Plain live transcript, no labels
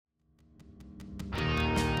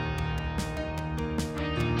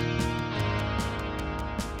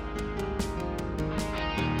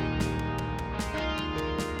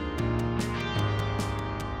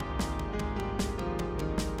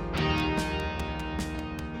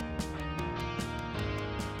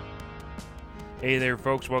Hey there,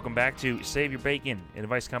 folks. Welcome back to Save Your Bacon, an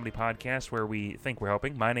advice comedy podcast where we think we're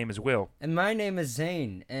helping. My name is Will. And my name is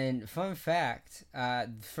Zane. And fun fact,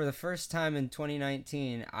 for the first time in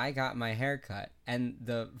 2019, I got my hair cut. And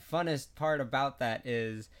the funnest part about that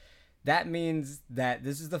is that means that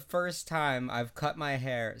this is the first time I've cut my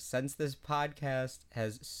hair since this podcast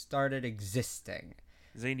has started existing.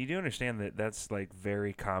 Zane, you do understand that that's like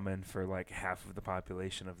very common for like half of the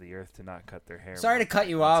population of the earth to not cut their hair. Sorry to cut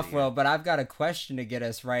you off, Will, but I've got a question to get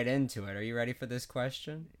us right into it. Are you ready for this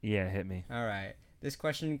question? Yeah, hit me. All right. This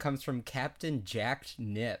question comes from Captain Jacked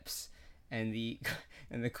Nips. And the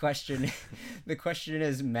question the question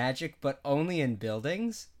is magic but only in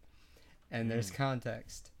buildings? And there's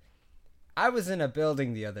context. I was in a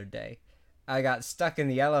building the other day. I got stuck in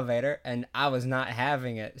the elevator and I was not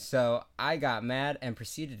having it, so I got mad and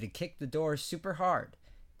proceeded to kick the door super hard.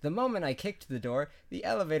 The moment I kicked the door, the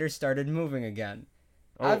elevator started moving again.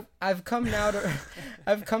 Oh. I've come now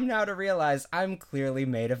to realize I'm clearly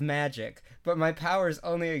made of magic, but my powers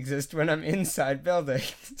only exist when I'm inside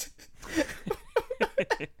buildings.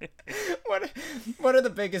 What are the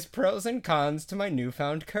biggest pros and cons to my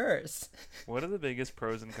newfound curse? What are the biggest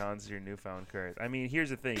pros and cons to your newfound curse? I mean, here's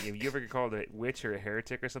the thing. If you ever get called a witch or a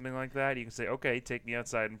heretic or something like that, you can say, okay, take me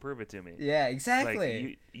outside and prove it to me. Yeah, exactly.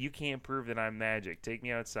 Like, you can't prove that I'm magic. Take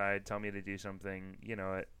me outside, tell me to do something,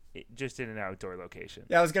 just in an outdoor location.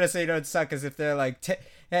 Yeah, I was gonna say, it'd suck as if they're like,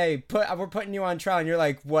 hey, we're putting you on trial, and you're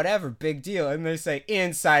like, whatever, big deal. And they say,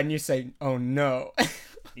 inside, and you say, oh no.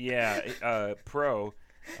 Yeah, pro.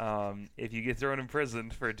 If you get thrown in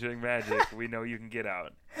prison for doing magic, we know you can get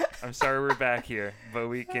out. I'm sorry we're back here, but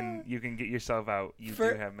you can get yourself out. You do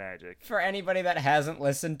have magic. For anybody that hasn't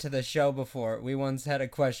listened to the show before, we once had a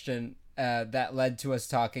question that led to us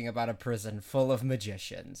talking about a prison full of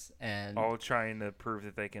magicians. And all trying to prove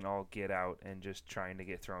that they can all get out and just trying to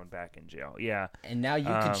get thrown back in jail. Yeah. And now you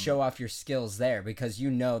can show off your skills there because you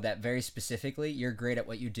know that very specifically you're great at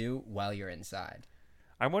what you do while you're inside.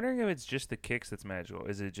 I'm wondering if it's just the kicks that's magical.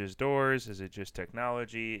 Is it just doors? Is it just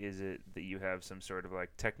technology? Is it that you have some sort of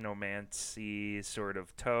like technomancy sort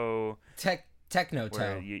of toe? Techno toe.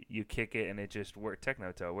 Where you kick it and it just works.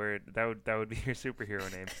 Techno toe. Where that would be your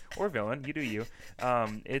superhero name or villain. You do you.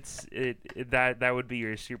 That would be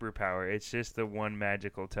your superpower. It's just the one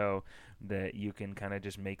magical toe that you can kind of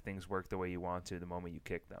just make things work the way you want to the moment you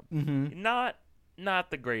kick them. Mm-hmm.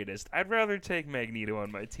 Not the greatest. I'd rather take Magneto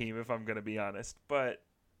on my team if I'm gonna be honest, but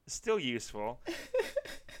still useful.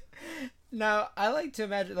 Now, I like to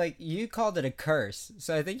imagine, like, you called it a curse,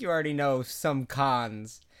 so I think you already know some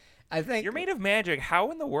cons. I think You're made of magic.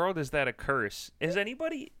 How in the world is that a curse? Do you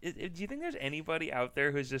think there's anybody out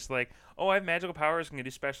there who's just like, oh, I have magical powers and can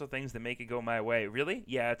do special things that make it go my way? Really?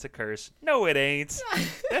 Yeah, it's a curse. No, it ain't.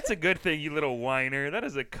 That's a good thing, you little whiner. That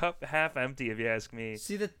is a cup half empty, if you ask me.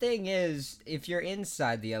 See, the thing is, if you're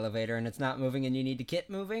inside the elevator and it's not moving and you need to get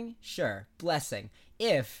moving, sure, blessing.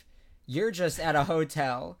 If you're just at a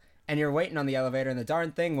hotel and you're waiting on the elevator and the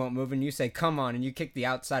darn thing won't move and you say, come on, and you kick the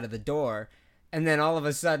outside of the door, and then all of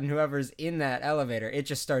a sudden, whoever's in that elevator, it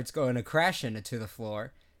just starts going to crash into the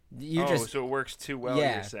floor. So it works too well,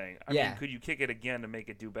 yeah, you're saying. I mean, could you kick it again to make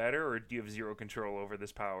it do better, or do you have zero control over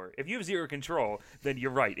this power? If you have zero control, then you're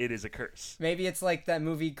right, it is a curse. Maybe it's like that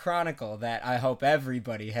movie Chronicle that I hope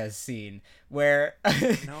everybody has seen, where...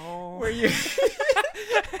 No. where you...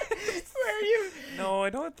 No, I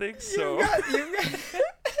don't think so.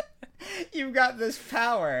 You've got this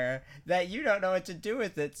power that you don't know what to do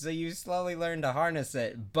with it, so you slowly learn to harness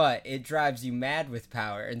it, but it drives you mad with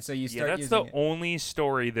power, and so you start using it. Yeah, that's the only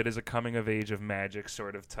story that is a coming-of-age of magic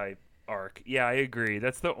sort of type arc. Yeah, I agree.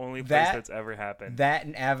 That's the only place that's ever happened. That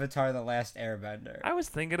and Avatar: The Last Airbender. I was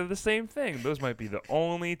thinking of the same thing. Those might be the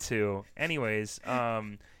only two. Anyways,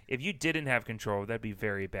 if you didn't have control, that'd be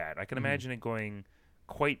very bad. I can imagine it going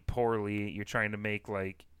quite poorly. You're trying to make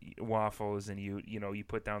like waffles and you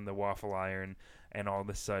put down the waffle iron and all of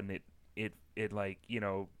a sudden it like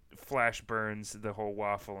flash burns the whole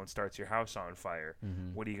waffle and starts your house on fire.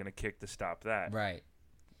 What are you gonna kick to stop that? Right.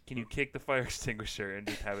 Can you kick the fire extinguisher and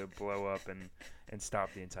just have it blow up and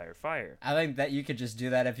stop the entire fire? I think that you could just do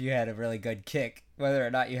that if you had a really good kick, whether or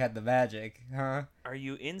not you had the magic, huh? Are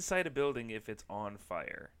you inside a building if it's on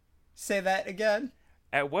fire? Say that again.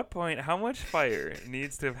 At what point, how much fire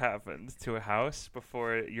needs to have happened to a house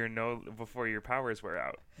before your powers wear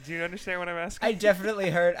out? Do you understand what I'm asking? I definitely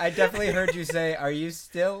heard you say, "Are you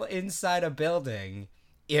still inside a building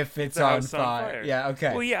if it's on fire?" Yeah,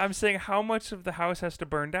 okay. Well, yeah, I'm saying how much of the house has to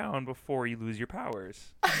burn down before you lose your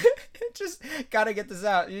powers? Just gotta get this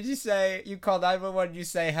out. You call 911, you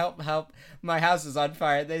say, help, my house is on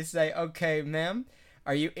fire. They say, okay, ma'am,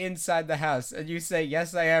 are you inside the house? And you say,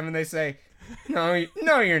 yes, I am. And they say, no,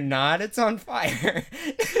 you're not. It's on fire.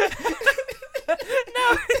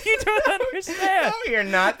 No, you don't understand. No, you're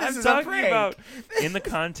not. This I'm is a talking prank. about in the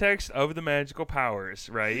context of the magical powers,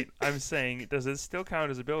 right? I'm saying, does it still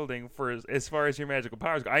count as a building for as far as your magical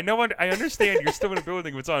powers go? I understand you're still in a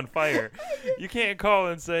building if it's on fire. You can't call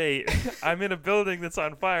and say, I'm in a building that's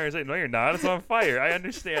on fire and say, no, you're not. It's on fire. I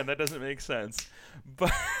understand. That doesn't make sense.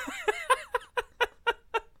 But...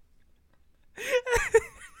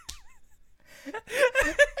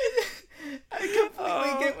 I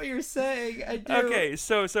completely get what you're saying. I do. Okay,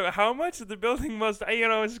 so how much of the building must...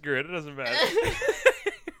 screw it. It doesn't matter.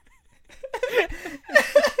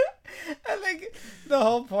 I think the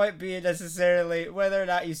whole point being necessarily whether or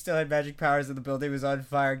not you still had magic powers and the building was on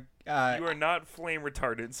fire. You are not flame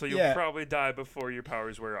retardant, so you'll probably die before your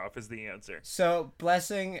powers wear off is the answer. So,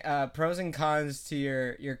 blessing, pros and cons to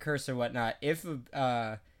your curse or whatnot. If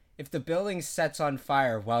the building sets on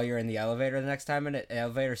fire while you're in the elevator the next time and the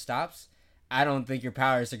elevator stops, I don't think your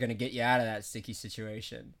powers are going to get you out of that sticky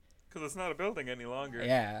situation. Because it's not a building any longer.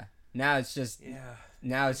 Yeah. Now it's just... Yeah.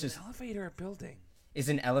 Now it's is just... an elevator a building? Is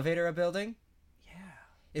an elevator a building? Yeah.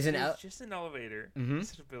 It's just an elevator. Mm-hmm.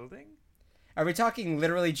 Is it a building? Are we talking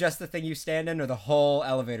literally just the thing you stand in or the whole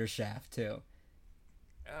elevator shaft, too?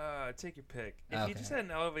 Take your pick. If you just had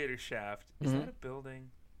an elevator shaft, is that a building?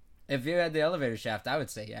 If you had the elevator shaft, I would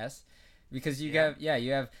say yes. Because you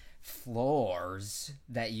have floors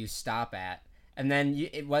that you stop at. And then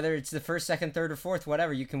whether it's the first, second, third, or fourth,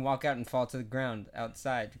 whatever, you can walk out and fall to the ground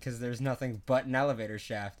outside because there's nothing but an elevator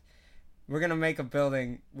shaft. We're going to make a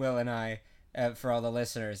building, Will and I, for all the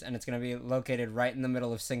listeners, and it's going to be located right in the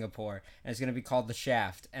middle of Singapore, and it's going to be called The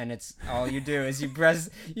Shaft, and it's all you do is you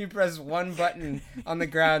press one button on the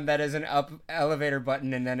ground that is an up elevator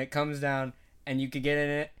button, and then it comes down, and you could get in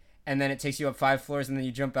it, and then it takes you up 5 floors, and then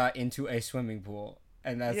you jump out into a swimming pool,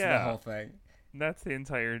 and that's the whole thing. That's the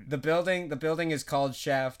entire... The building is called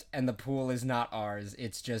Shaft, and the pool is not ours.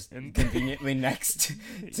 It's just conveniently next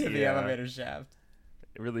to the elevator shaft.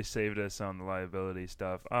 It really saved us on the liability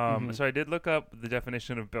stuff. So I did look up the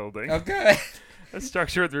definition of building. Okay. A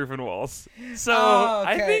structure with roof and walls. So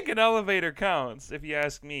okay. I think an elevator counts, if you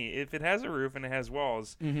ask me. If it has a roof and it has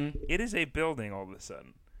walls, it is a building all of a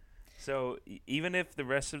sudden. So even if the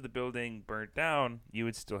rest of the building burnt down, you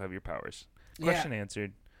would still have your powers. Question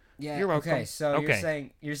answered. Yeah. You're welcome. Okay. So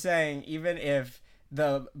you're saying even if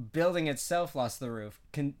the building itself lost the roof,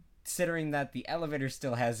 considering that the elevator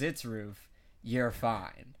still has its roof, you're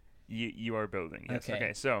fine. You are building. Yes.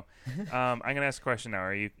 Okay. So I'm gonna ask a question now.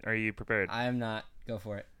 Are you prepared? I am not. Go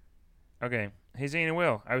for it. Okay. Hey Zane and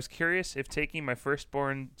Will, I was curious if taking my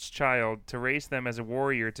firstborn's child to raise them as a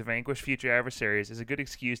warrior to vanquish future adversaries is a good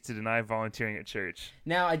excuse to deny volunteering at church.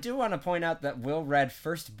 Now I do want to point out that Will read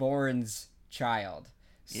firstborn's child.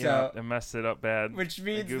 Yeah, I messed it up bad. Which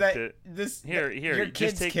means that here, your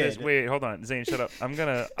just take this. Wait, hold on, Zane, shut up. I'm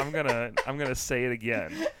gonna say it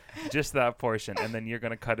again, just that portion, and then you're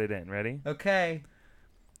gonna cut it in. Ready? Okay.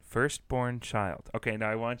 Firstborn child. Okay, now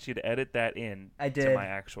I want you to edit that in. I did. To my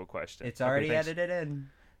actual question. It's already edited in.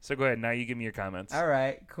 So go ahead. Now you give me your comments. All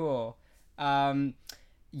right. Cool.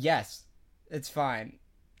 Yes, it's fine.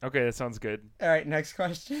 Okay, that sounds good. All right. Next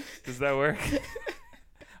question. Does that work?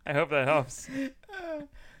 I hope that helps.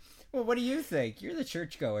 Well, what do you think? You're the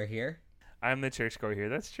churchgoer here. I'm the churchgoer here.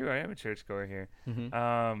 That's true. I am a churchgoer here.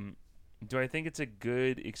 Mm-hmm. Do I think it's a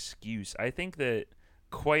good excuse? I think that,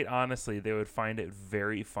 quite honestly, they would find it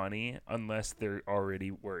very funny unless they're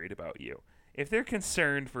already worried about you. If they're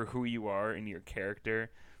concerned for who you are and your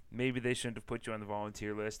character, maybe they shouldn't have put you on the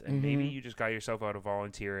volunteer list, and maybe you just got yourself out of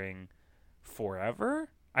volunteering forever.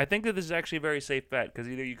 I think that this is actually a very safe bet because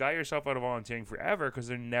either you got yourself out of volunteering forever because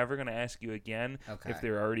they're never going to ask you again if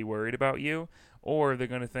they're already worried about you, or they're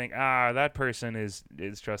going to think, that person is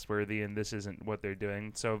trustworthy and this isn't what they're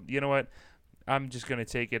doing. So you know what? I'm just going to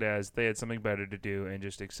take it as they had something better to do and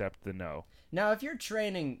just accept the no. Now, if you're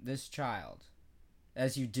training this child,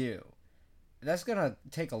 as you do, that's going to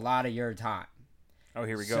take a lot of your time. Oh,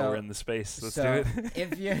 here we go. We're in the space. Let's do it.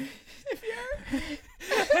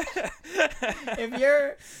 If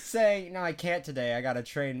you're saying, no, I can't today, I got to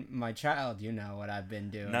train my child, you know what I've been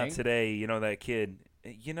doing. Not today. You know that kid.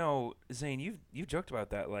 You know, Zane, you've joked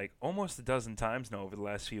about that like almost a dozen times now over the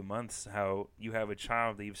last few months, how you have a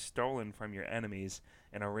child that you've stolen from your enemies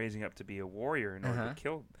and are raising up to be a warrior in order to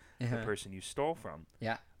kill the person you stole from.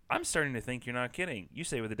 Yeah. I'm starting to think you're not kidding. You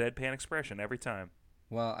say with a deadpan expression every time.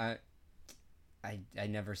 Well, I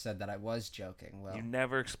never said that I was joking. Well, you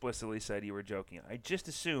never explicitly said you were joking. I just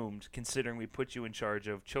assumed, considering we put you in charge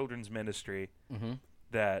of children's ministry,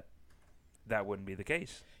 that that wouldn't be the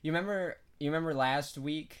case. You remember last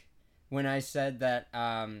week when I said that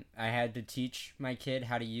I had to teach my kid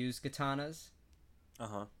how to use katanas?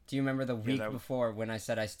 Uh-huh. Do you remember the week before when I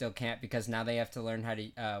said I still can't because now they have to learn how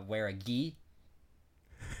to wear a gi?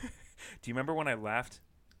 Do you remember when I laughed?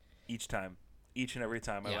 Each and every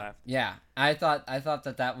time I laughed. Yeah, I thought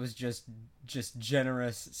that was just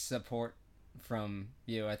generous support from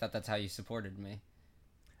you. I thought that's how you supported me.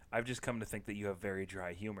 I've just come to think that you have very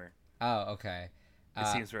dry humor. Oh, okay. It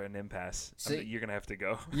seems we're at an impasse. So you're gonna have to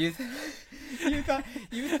go. You thought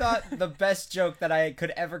the best joke that I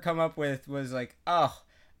could ever come up with was like, oh,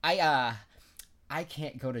 I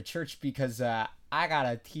can't go to church because I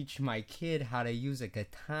gotta teach my kid how to use a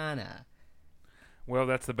katana. Well,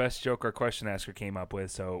 that's the best joke our question asker came up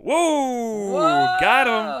with. So, whoa! Got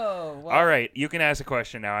him. Well, all right, you can ask a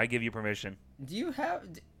question now. I give you permission. Do you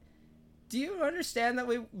understand that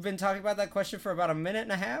we've been talking about that question for about a minute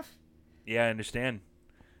and a half? Yeah, I understand.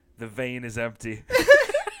 The vein is empty.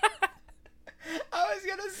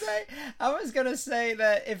 I was gonna say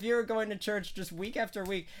that if you're going to church just week after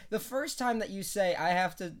week, the first time that you say I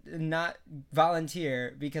have to not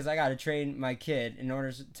volunteer because I gotta train my kid in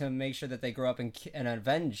order to make sure that they grow up and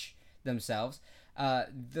avenge themselves,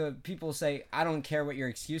 the people say, I don't care what your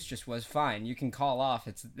excuse just was, fine, you can call off,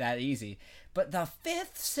 it's that easy. But the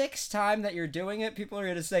fifth, sixth time that you're doing it, people are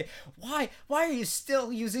going to say, why are you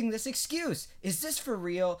still using this excuse? Is this for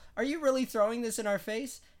real? Are you really throwing this in our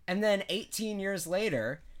face? And then 18 years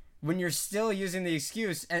later, when you're still using the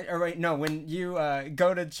excuse, when you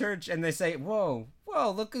go to church and they say, whoa,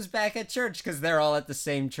 look who's back at church, because they're all at the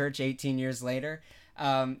same church 18 years later,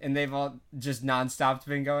 and they've all just nonstop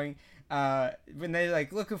been going, when they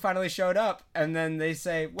like, look who finally showed up, and then they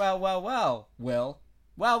say, well, Will,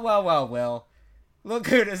 look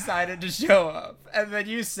who decided to show up, and then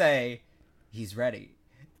you say, he's ready.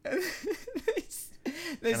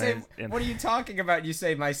 They say, what are you talking about? You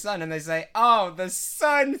say, my son. And they say, oh, the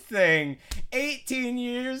son thing. 18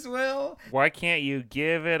 years, Will. Why can't you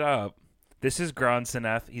give it up? This is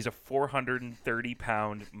Gronsoneth. He's a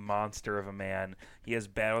 430-pound monster of a man. He has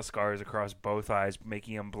battle scars across both eyes,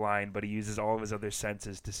 making him blind, but he uses all of his other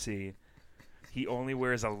senses to see. He only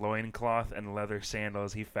wears a loincloth and leather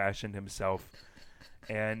sandals he fashioned himself.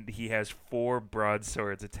 And he has 4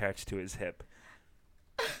 broadswords attached to his hip.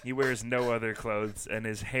 He wears no other clothes, and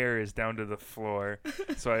his hair is down to the floor.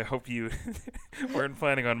 So I hope you weren't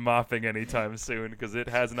planning on mopping anytime soon, because it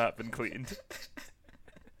has not been cleaned.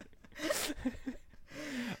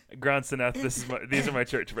 Gronsoneth, these are my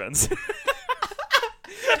church friends.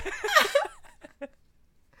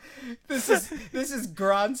 This is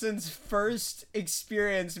Gronson's first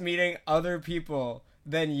experience meeting other people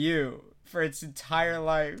than you for its entire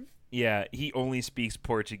life. Yeah, he only speaks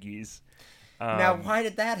Portuguese. Now, why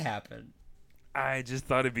did that happen? I just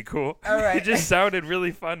thought it'd be cool. All right. It just sounded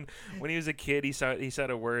really fun. When he was a kid, he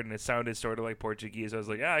said a word, and it sounded sort of like Portuguese. I was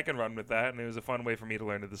like, yeah, I can run with that, and it was a fun way for me to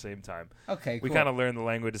learn at the same time. Okay, cool. We kind of learn the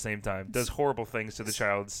language at the same time. Does horrible things to the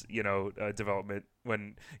child's, development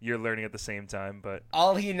when you're learning at the same time. But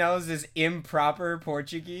all he knows is improper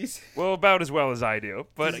Portuguese. Well, about as well as I do.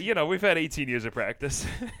 But we've had 18 years of practice.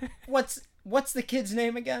 What's the kid's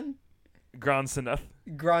name again? Gronsoneth.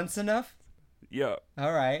 Gronsoneth? Yeah.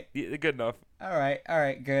 All right. Yeah, good enough. All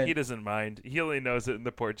right, good. He doesn't mind. He only knows it in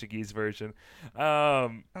the Portuguese version. Oh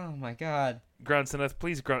my God. Gronsoneth,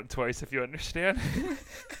 please grunt twice if you understand.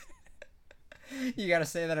 You gotta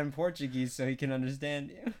say that in Portuguese so he can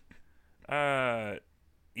understand you.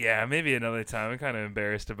 Yeah, maybe another time. I'm kind of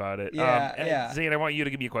embarrassed about it. Yeah. Zane, I want you to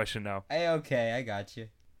give me a question now. Okay, I got you.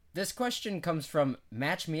 This question comes from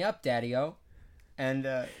Match Me Up, Daddy-O. And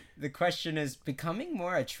the question is, becoming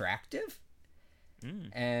more attractive?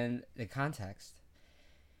 And the context.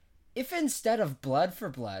 If instead of blood for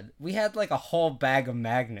blood, we had like a whole bag of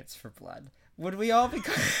magnets for blood, would we all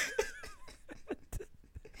become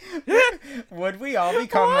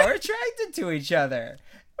more attracted to each other?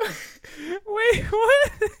 Wait,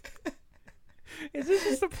 what? Is this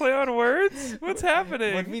just a play on words? What's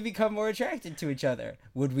happening? Would we become more attracted to each other?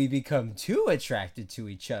 Would we become too attracted to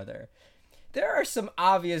each other? There are some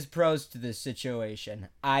obvious pros to this situation,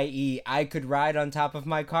 i.e., I could ride on top of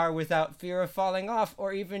my car without fear of falling off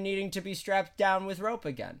or even needing to be strapped down with rope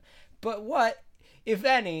again. But what, if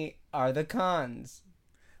any, are the cons?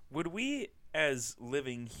 Would we, as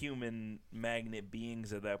living human magnet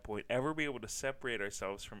beings at that point, ever be able to separate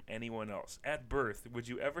ourselves from anyone else? At birth, would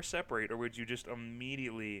you ever separate, or would you just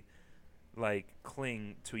immediately,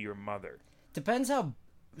 cling to your mother? Depends how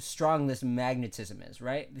strong this magnetism is,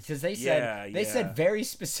 right? Because they said said very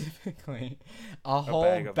specifically a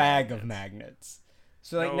whole bag of magnets.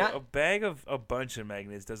 So like No, a bag of a bunch of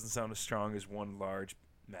magnets doesn't sound as strong as one large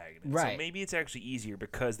magnet. Right. So maybe it's actually easier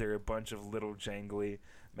because there are a bunch of little jangly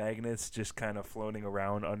magnets just kind of floating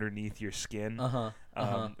around underneath your skin,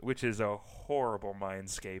 which is a horrible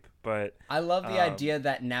mindscape. But I love the idea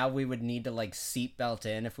that now we would need to like seat belt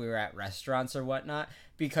in if we were at restaurants or whatnot,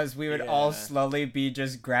 because we would all slowly be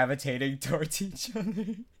just gravitating towards each other.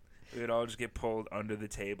 We would all just get pulled under the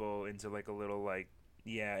table into like a little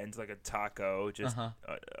into like a taco just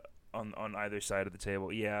on either side of the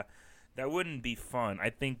table. Yeah. That wouldn't be fun. I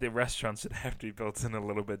think the restaurants would have to be built in a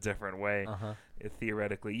little bit different way.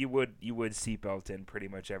 Theoretically, you would seatbelt in pretty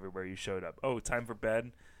much everywhere you showed up. Oh, time for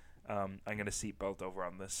bed. I'm gonna seatbelt over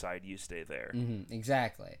on this side. You stay there.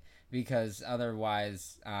 Exactly, because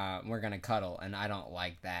otherwise we're gonna cuddle, and I don't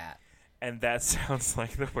like that. And that sounds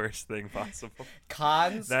like the worst thing possible.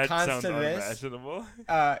 Cons sounds to unimaginable.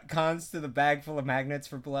 Cons to the bag full of magnets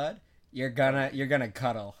for blood. You're gonna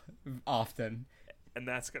cuddle often. And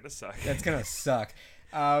that's gonna suck. That's gonna suck.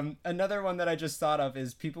 Another one that I just thought of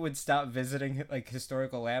is people would stop visiting like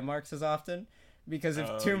historical landmarks as often, because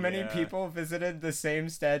if too many people visited the same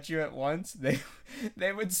statue at once, they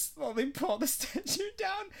would slowly pull the statue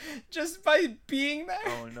down just by being there.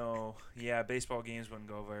 Oh no. Yeah, baseball games wouldn't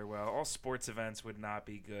go very well. All sports events would not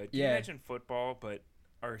be good. Can you imagine football, but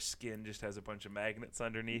our skin just has a bunch of magnets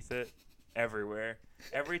underneath it? Everywhere.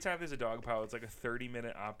 Every time there's a dog pile, it's like a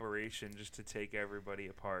 30-minute operation just to take everybody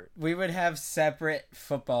apart. We would have separate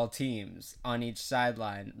football teams on each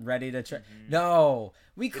sideline ready to try. No,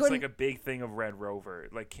 we couldn't. It's like a big thing of Red Rover.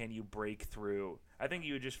 Like, can you break through? I think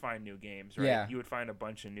you would just find new games, right? Yeah. You would find a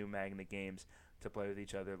bunch of new magnet games to play with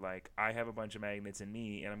each other. Like, I have a bunch of magnets in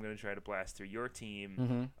me, and I'm going to try to blast through your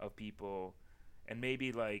team of people. And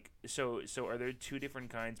maybe like so are there two different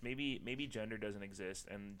kinds? Maybe gender doesn't exist,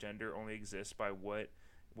 and gender only exists by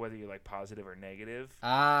whether you're like positive or negative.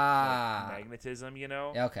 Like magnetism, you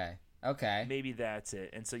know? Okay. Maybe that's it.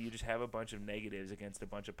 And so you just have a bunch of negatives against a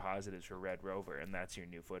bunch of positives for Red Rover, and that's your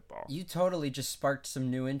new football. You totally just sparked some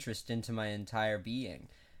new interest into my entire being.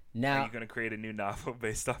 Now, are you going to create a new novel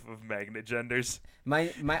based off of magnet genders?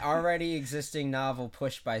 My already existing novel,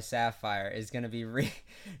 Push by Sapphire, is going to be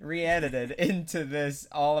re-edited into this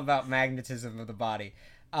all about magnetism of the body.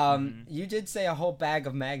 You did say a whole bag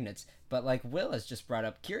of magnets, but like Will has just brought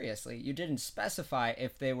up curiously, you didn't specify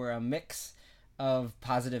if they were a mix of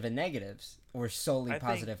positive and negatives, or solely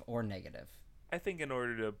positive or negative. I think in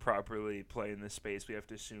order to properly play in this space, we have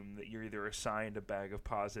to assume that you're either assigned a bag of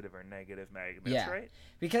positive or negative magnets, right?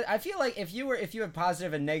 Because I feel like if you had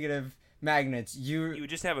positive and negative magnets, you would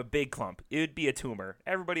just have a big clump. It would be a tumor.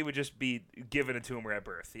 Everybody would just be given a tumor at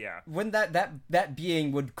birth. Yeah. When that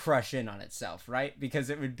being would crush in on itself, right? Because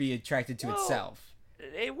it would be attracted to itself.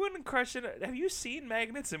 It wouldn't crush in. Have you seen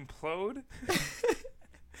magnets implode?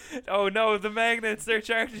 Oh no, the magnets, they're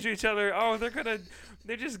attracted to each other. Oh,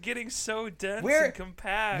 they're just getting so dense and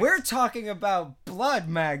compact. We're talking about blood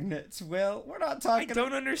magnets, Will. We're not talking. I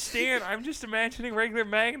don't understand. I'm just imagining regular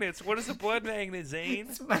magnets. What is a blood magnet, Zane?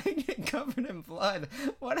 It's a magnet covered in blood.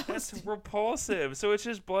 What else? That's repulsive. So it's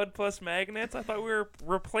just blood plus magnets? I thought we were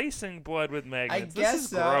replacing blood with magnets. I guess this is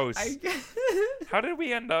so. gross. How did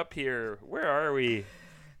we end up here? Where are we?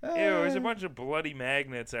 Ew, there's a bunch of bloody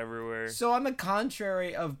magnets everywhere. So on the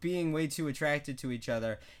contrary of being way too attracted to each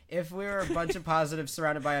other, if we were a bunch of positives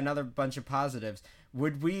surrounded by another bunch of positives,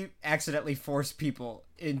 would we accidentally force people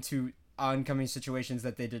into oncoming situations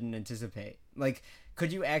that they didn't anticipate? Like,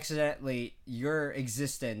 could you accidentally, your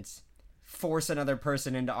existence, force another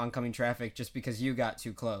person into oncoming traffic just because you got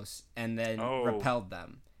too close and then repelled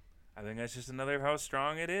them? I think that's just another how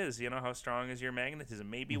strong it is. You know, how strong is your magnetism?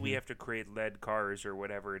 Maybe we have to create lead cars or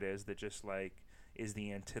whatever it is that just like is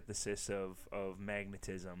the antithesis of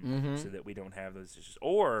magnetism, so that we don't have those issues.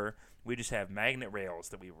 Or we just have magnet rails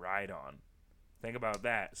that we ride on. Think about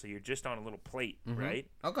that. So you're just on a little plate, right?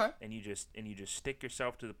 Okay. And you just stick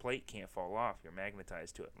yourself to the plate, can't fall off. You're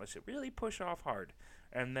magnetized to it unless you really push off hard.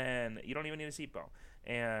 And then you don't even need a seatbelt.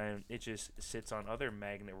 And it just sits on other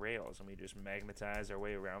magnet rails, and we just magnetize our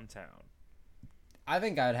way around town. I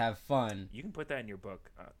think I'd have fun. You can put that in your book.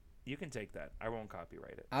 You can take that. I won't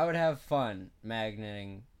copyright it. I would have fun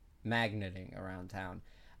magneting around town.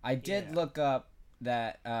 I did look up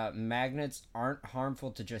that magnets aren't harmful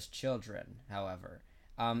to just children, however.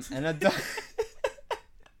 And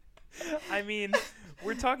I mean,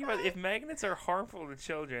 we're talking about if magnets are harmful to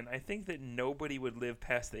children, I think that nobody would live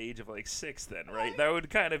past the age of like 6 then, right? That would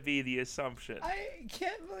kind of be the assumption. I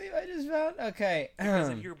can't believe I just found... Okay. Because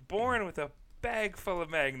if you're born with a bag full of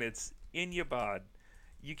magnets in your bod,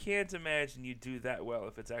 you can't imagine you do that well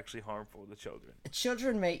if it's actually harmful to children.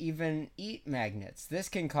 Children may even eat magnets. This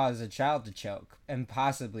can cause a child to choke and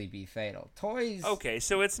possibly be fatal. Toys. Okay,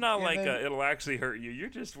 so it's not like Given- it'll actually hurt you. You're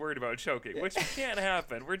just worried about choking, which can't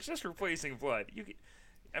happen. We're just replacing blood. You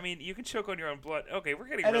can choke on your own blood. Okay, we're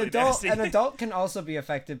getting really nasty. An adult can also be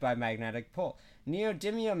affected by magnetic pull.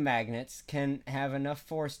 Neodymium magnets can have enough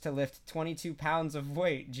force to lift 22 pounds of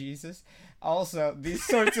weight. Jesus. Also, these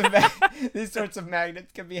sorts of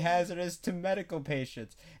magnets can be hazardous to medical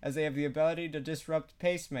patients, as they have the ability to disrupt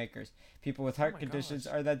pacemakers. People with heart conditions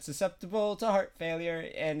are then susceptible to heart failure,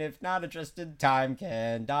 and if not addressed in time,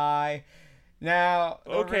 can die. Now,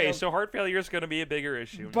 Okay, so heart failure is going to be a bigger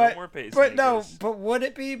issue. but no more pacemakers. but would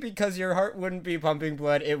it be because your heart wouldn't be pumping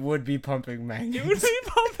blood? It would be pumping magnets. It would be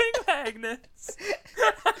pumping magnets.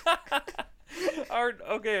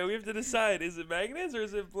 Okay, we have to decide: is it magnets or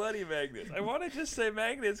is it bloody magnets? I want to just say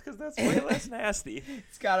magnets because that's way less nasty.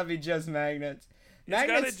 It's gotta be just magnets. It's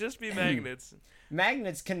gotta just be magnets.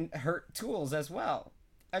 Magnets can hurt tools as well.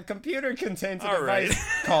 A computer contains a All right.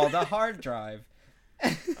 device called a hard drive.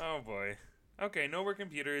 Oh boy. Okay, no more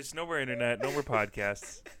computers, no more internet, no more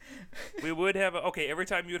podcasts. We would have every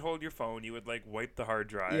time you would hold your phone, you would like wipe the hard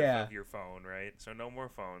drive of your phone, right? So no more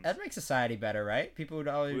phones. That'd make society better, right? People would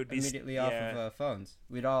all Would be immediately off of phones.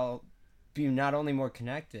 We'd all be not only more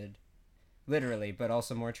connected, literally, but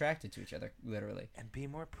also more attracted to each other, literally. And be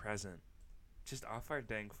more present. Just off our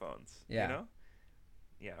dang phones. Yeah. You know?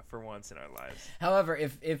 Yeah, for once in our lives. However,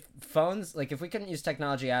 if phones, like if we couldn't use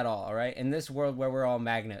technology at all right, in this world where we're all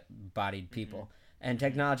magnet-bodied people, and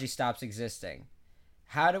technology stops existing,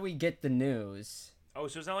 how do we get the news? Oh,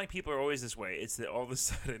 so it's not like people are always this way. It's that all of a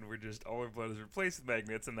sudden all our blood is replaced with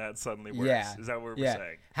magnets, and that suddenly works. Yeah. Is that what we're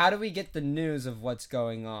saying? How do we get the news of what's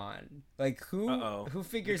going on? Like who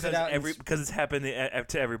figures it out? Because it's happening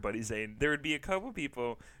to everybody, Zane. There would be a couple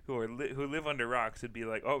people who live under rocks who'd be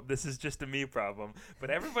like, "Oh, this is just a me problem," but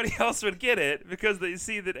everybody else would get it because they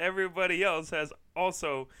see that everybody else has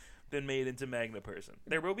also been made into magnet person.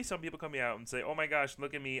 There will be some people coming out and say, "Oh my gosh,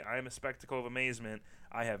 look at me! I am a spectacle of amazement.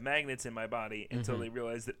 I have magnets in my body," until they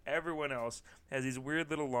realize that everyone else has these weird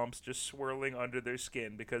little lumps just swirling under their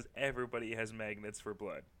skin because everybody has magnets for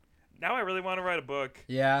blood. Now I really want to write a book.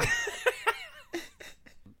 Yeah.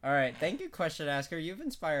 All right. Thank you, question asker. You've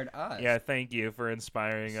inspired us. Yeah, thank you for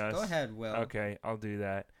inspiring us. Go ahead, Will. Okay, I'll do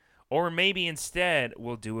that. Or maybe instead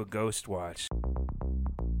we'll do a ghost watch.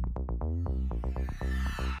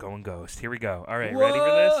 Going ghost. Here we go. All right, ready for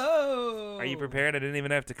this? Are you prepared? I didn't even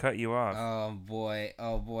have to cut you off. Oh boy.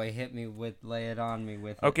 Lay it on me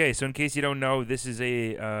with it. Okay, so in case you don't know, this is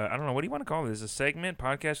a, I don't know, what do you want to call this? A segment,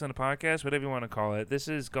 podcast on a podcast, whatever you want to call it. This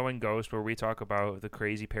is Going Ghost, where we talk about the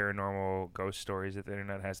crazy paranormal ghost stories that the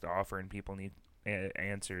internet has to offer and people need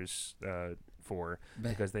answers for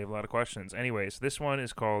because they have a lot of questions. Anyways, this one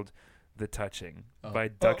is called The Touching by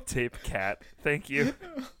Duct Tape Cat. Thank you.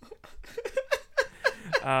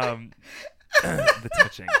 The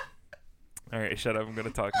Touching. All right, shut up. I'm going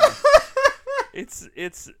to talk now. It's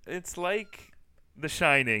like The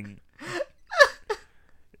Shining,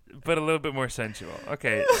 but a little bit more sensual.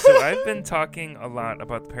 Okay, so I've been talking a lot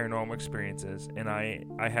about the paranormal experiences and I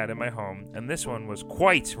had in my home, and this one was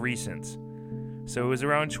quite recent. So it was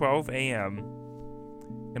around 12 a.m.,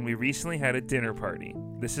 and we recently had a dinner party.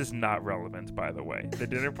 This is not relevant, by the way. The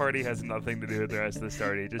dinner party has nothing to do with the rest of the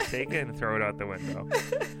story. Just take it and throw it out the window.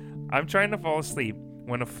 I'm trying to fall asleep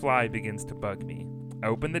when a fly begins to bug me. I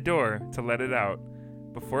open the door to let it out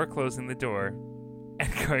before closing the door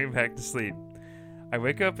and going back to sleep. I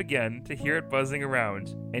wake up again to hear it buzzing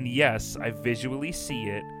around, and yes, I visually see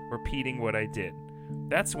it repeating what I did.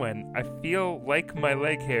 That's when I feel like my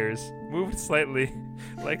leg hairs moved slightly,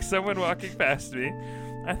 like someone walking past me.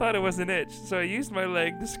 I thought it was an itch, so I used my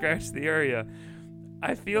leg to scratch the area.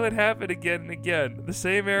 I feel it happen again and again, the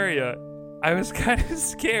same area. I was kind of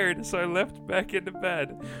scared, so I leapt back into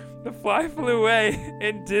bed. The fly flew away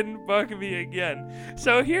and didn't bug me again.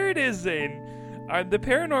 So here it is, Zane. The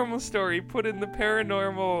paranormal story put in the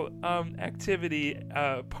paranormal activity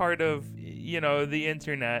part of, the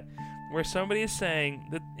internet, where somebody is saying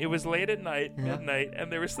that it was late at night, midnight,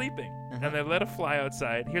 and they were sleeping. And they let a fly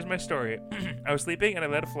outside. Here's my story. I was sleeping, and I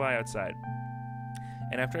let a fly outside.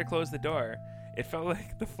 And after I closed the door, it felt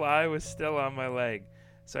like the fly was still on my leg.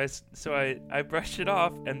 So I brushed it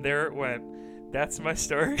off, and there it went. That's my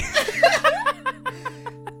story.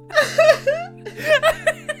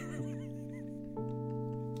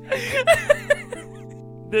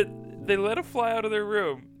 They let a fly out of their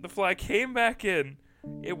room. The fly came back in.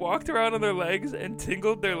 It walked around on their legs and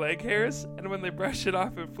tingled their leg hairs, and when they brushed it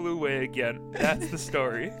off, it flew away again. That's the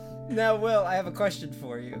story. Now, Will, I have a question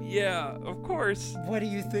for you. Yeah, of course. What do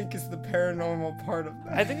you think is the paranormal part of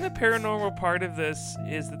that? I think the paranormal part of this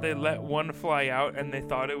is that they let one fly out and they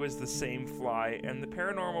thought it was the same fly. And the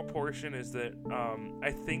paranormal portion is that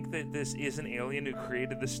I think that this is an alien who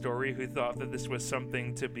created the story who thought that this was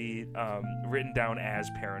something to be written down as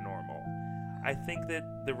paranormal. I think that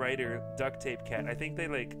the writer Duct Tape Cat, I think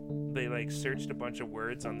they searched a bunch of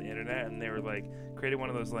words on the internet and they were like created one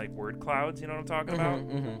of those like word clouds, you know what I'm talking about?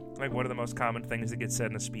 Like what are the most common things that get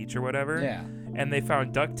said in a speech or whatever? Yeah. And they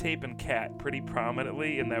found duct tape and cat pretty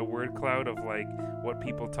prominently in that word cloud of like what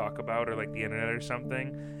people talk about or like the internet or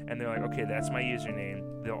something. And they're like, okay, that's my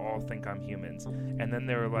username. They'll all think I'm humans. And then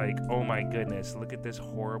they were like, oh my goodness, look at this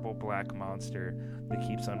horrible black monster that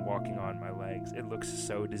keeps on walking on my legs. It looks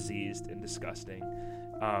so diseased and disgusting.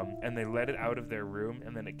 And they let it out of their room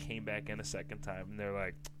and then it came back in a second time. And they're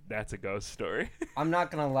like, that's a ghost story. I'm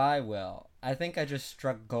not gonna lie, Will. I think I just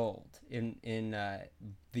struck gold in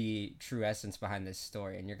the true essence behind this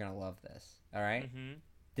story, and you're gonna love this. All right? Mm-hmm.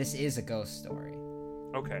 This is a ghost story.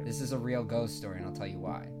 Okay. This is a real ghost story, and I'll tell you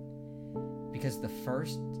why. Because the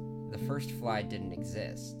first fly didn't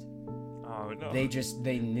exist. Oh no.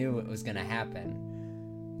 They knew it was gonna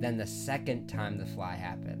happen. Then the second time the fly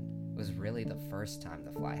happened was really the first time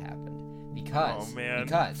the fly happened. Because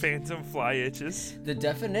phantom fly itches. The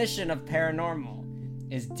definition of paranormal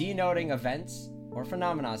is denoting events or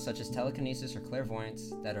phenomena such as telekinesis or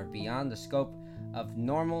clairvoyance that are beyond the scope of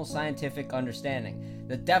normal scientific understanding.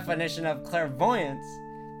 The definition of clairvoyance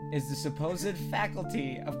is the supposed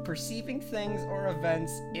faculty of perceiving things or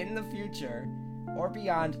events in the future or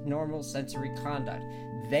beyond normal sensory conduct.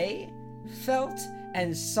 They felt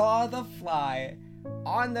and saw the fly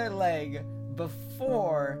on their leg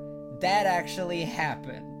before that actually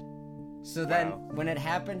happened. So then, when it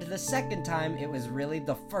happened the second time, it was really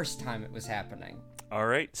the first time it was happening. All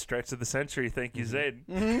right, stretch of the century. Thank you, Zayd.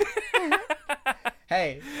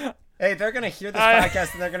 Hey, they're gonna hear this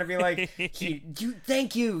podcast and they're gonna be like,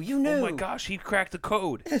 "Thank you, you knew." Oh my gosh, he cracked the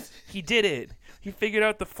code. He did it. He figured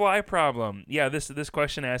out the fly problem. Yeah, this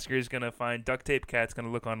question asker is gonna find Duct Tape Cat's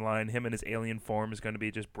gonna look online. Him in his alien form is gonna be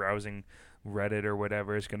just browsing Reddit or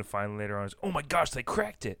whatever. Is gonna find later on. Oh my gosh, they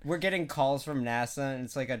cracked it. We're getting calls from NASA, and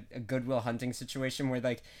it's like a Goodwill Hunting situation where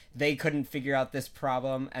like they couldn't figure out this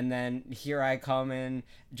problem, and then here I come in,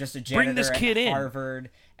 just a janitor Bring this kid at Harvard,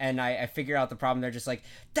 and I figure out the problem. They're just like,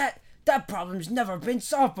 that problem's never been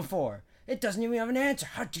solved before. It doesn't even have an answer.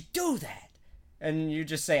 How'd you do that? And you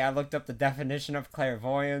just say, I looked up the definition of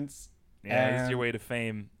clairvoyance. Yeah, it's your way to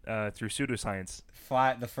fame through pseudoscience.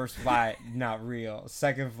 The first fly, not real.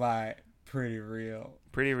 Second fly, pretty real.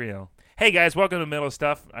 Pretty real. Hey guys, welcome to Middle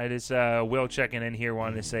Stuff. I just Will checking in here,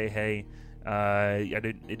 wanted to say hey.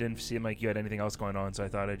 It didn't seem like you had anything else going on, so I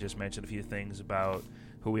thought I'd just mention a few things about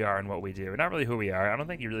who we are and what we do. Not really who we are. I don't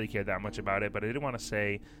think you really cared that much about it, but I did want to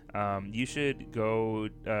say you should go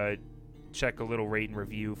check a little rate and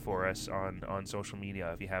review for us on social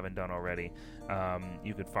media if you haven't done already.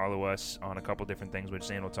 You could follow us on a couple different things, which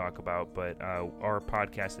Zane will talk about, but our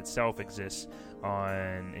podcast itself exists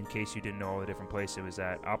on, in case you didn't know, all the different places. It was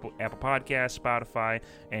at Apple Podcasts, Spotify,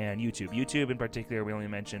 and YouTube. YouTube in particular we only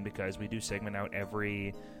mention because we do segment out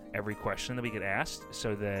every question that we get asked,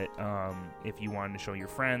 so that if you wanted to show your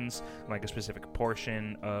friends like a specific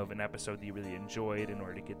portion of an episode that you really enjoyed in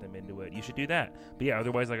order to get them into it, you should do that. But yeah,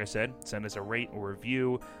 otherwise, like I said, send us a rate or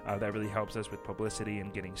review. That really helps us with publicity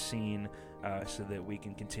and getting seen, so that we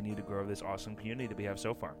can continue to grow this awesome community that we have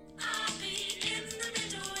so far.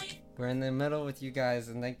 We're in the middle with you guys,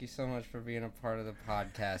 and thank you so much for being a part of the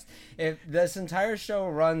podcast. If this entire show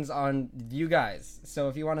runs on you guys, so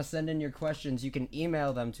if you want to send in your questions, you can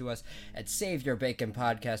email them to us at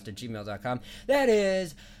saveyourbaconpodcast@gmail.com. That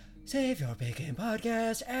is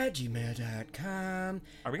saveyourbaconpodcast@gmail.com.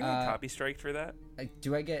 Are we going to get copy striked for that?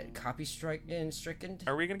 Do I get copy stricken?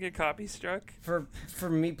 Are we going to get copy struck? For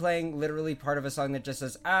me playing literally part of a song that just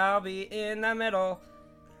says, I'll be in the middle.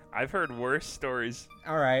 I've heard worse stories.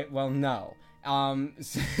 All right, well, no.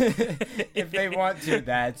 If they want to,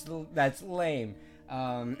 that's lame.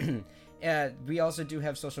 We also do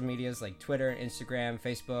have social medias like Twitter, Instagram,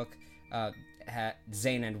 Facebook,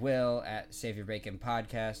 Zane and Will at Save Your Bacon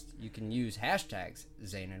Podcast. You can use hashtags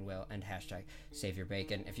Zane and Will and hashtag Save Your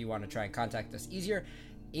Bacon if you want to try and contact us easier.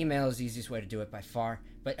 Email is the easiest way to do it by far.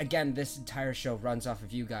 But again, this entire show runs off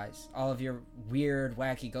of you guys. All of your weird,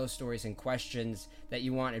 wacky ghost stories and questions that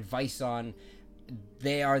you want advice on,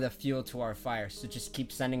 they are the fuel to our fire. So just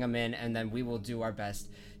keep sending them in, and then we will do our best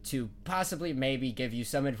to possibly maybe give you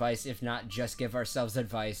some advice, if not just give ourselves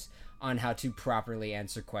advice on how to properly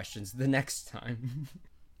answer questions the next time.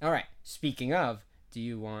 All right, speaking of, do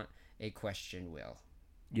you want a question, Will.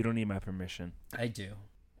 You don't need my permission. I do.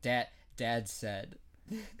 Dad said.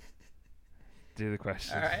 Do the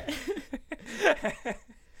question. All right.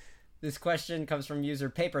 This question comes from user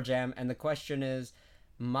Paperjam, and the question is,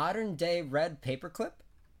 modern day red paperclip?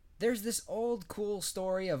 There's this old cool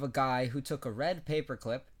story of a guy who took a red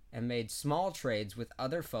paperclip and made small trades with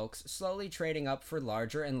other folks, slowly trading up for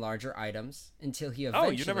larger and larger items until he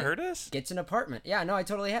eventually you never heard of this? gets an apartment. Yeah, no, I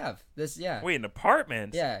totally have. Wait, an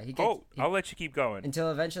apartment? Yeah. I'll let you keep going.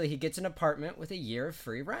 Until eventually he gets an apartment with a year of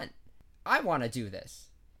free rent. I want to do this.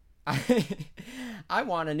 I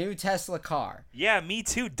want a new Tesla car. Yeah, me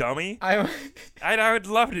too, dummy. I would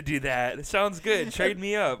love to do that. It sounds good. Trade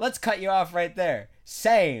me up. Let's cut you off right there.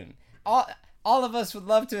 Same. All of us would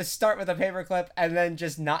love to start with a paperclip and then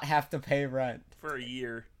just not have to pay rent for a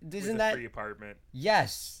year. Isn't with that a free apartment?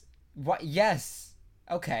 Yes. What? Yes.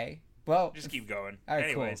 Okay. Well, just keep going. All right,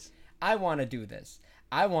 anyways, cool. I want to do this.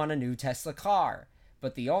 I want a new Tesla car.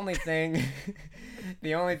 But the only thing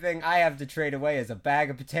I have to trade away is a bag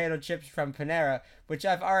of potato chips from Panera, which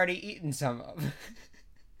I've already eaten some of.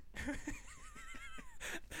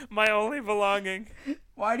 My only belonging.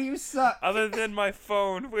 Why do you suck? Other than my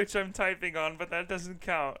phone, which I'm typing on, but that doesn't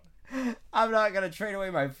count. I'm not going to trade away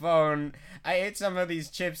my phone. I ate some of these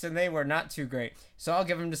chips and they were not too great. So I'll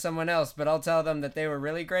give them to someone else, but I'll tell them that they were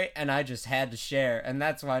really great and I just had to share. And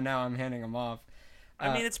that's why now I'm handing them off.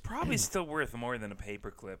 I mean, it's probably still worth more than a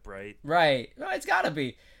paperclip, right? Right. Well, it's got to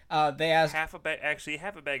be. They asked... half a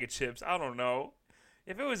bag of chips. I don't know.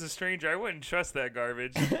 If it was a stranger, I wouldn't trust that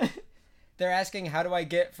garbage. They're asking, how do I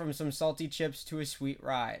get from some salty chips to a sweet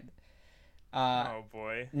ride? Oh,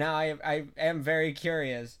 boy. Now, I am very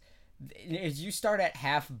curious. You start at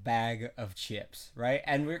half bag of chips, right?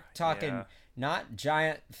 And we're talking not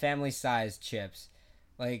giant family-sized chips,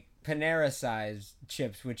 like Panera-sized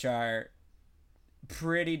chips, which are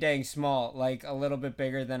pretty dang small, like a little bit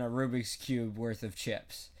bigger than a Rubik's Cube worth of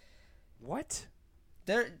chips. What?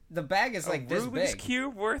 The bag is like this big. Rubik's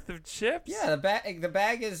Cube worth of chips? Yeah, the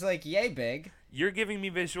bag is like yay big. You're giving me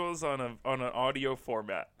visuals on an audio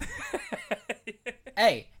format.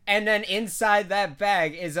 Hey, and then inside that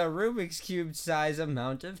bag is a Rubik's Cube size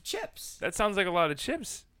amount of chips. That sounds like a lot of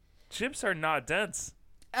chips. Chips are not dense.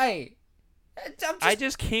 Hey, I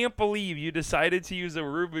just can't believe you decided to use a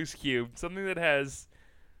Rubik's Cube, something that has...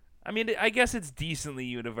 I mean, I guess it's decently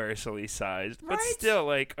universally sized, but right? still,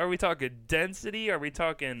 like, are we talking density? Are we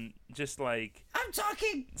talking just, like... I'm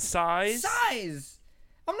talking... Size? Size!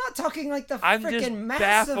 I'm not talking like the I'm freaking just massive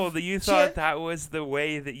baffled that you thought chip. that was the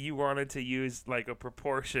way that you wanted to use, like, a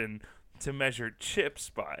proportion to measure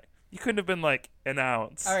chips by. You couldn't have been, like, an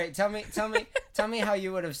ounce. All right, tell me how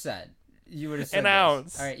you would have said. You would have said an this.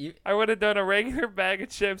 ounce. All right, I would have done a regular bag of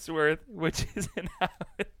chips worth, which is an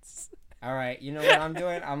ounce. All right, you know what I'm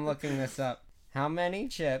doing? I'm looking this up. How many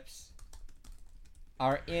chips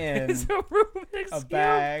are in a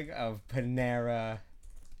bag of Panera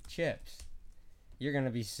chips? You're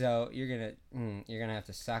gonna have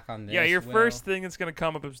to suck on this. Yeah, your Will. first thing that's gonna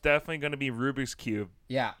come up is definitely gonna be Rubik's Cube.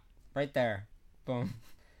 Yeah, right there. Boom.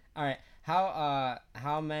 All right,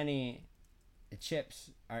 how many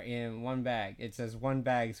chips are in one bag? It says one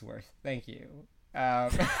bag's worth. Thank you.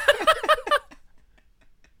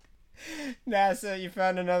 NASA, you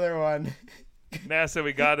found another one. NASA,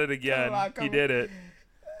 we got it again. He did it.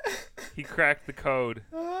 He cracked the code.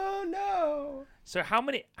 Oh no. So how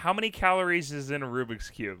many calories is in a Rubik's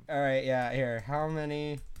Cube? All right, yeah, here. How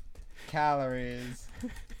many calories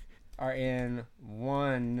are in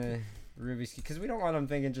one Rubik's Cube? Because we don't want them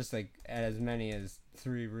thinking just like as many as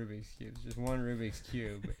 3 Rubik's Cubes. Just one Rubik's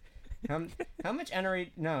Cube. How much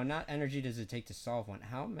energy? No, not energy does it take to solve one.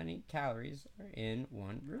 How many calories are in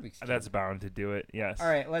one Rubik's Cube? That's bound to do it. Yes. All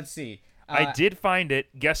right, let's see. I did find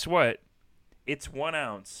it. Guess what? It's 1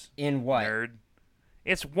 ounce. In what? Nerd.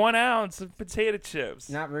 It's 1 ounce of potato chips.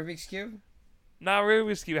 Not Rubik's Cube? Not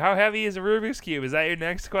Rubik's Cube. How heavy is a Rubik's Cube? Is that your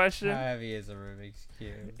next question? How heavy is a Rubik's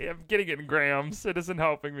Cube? Yeah, I'm getting it in grams. It isn't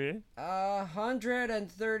helping me.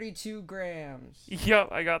 132 grams.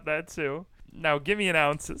 Yep, I got that too. Now give me in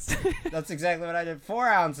ounces. That's exactly what I did. 4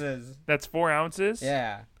 ounces. That's 4 ounces?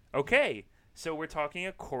 Yeah. Okay. So we're talking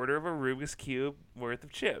a quarter of a Rubik's Cube worth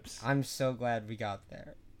of chips. I'm so glad we got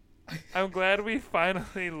there. I'm glad we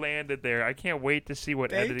finally landed there. I can't wait to see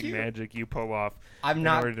what editing magic you pull off in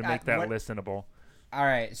order to make that listenable. All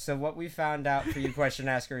right. So what we found out for you question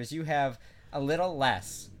asker is you have a little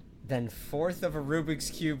less than 1/4 of a Rubik's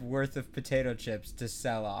Cube worth of potato chips to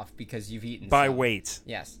sell off because you've eaten by some. weight.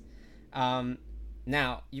 Yes.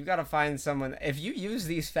 Now, you've got to find someone. If you use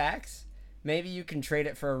these facts, maybe you can trade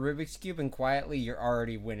it for a Rubik's Cube and quietly you're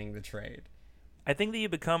already winning the trade. I think that you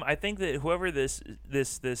become. I think that whoever this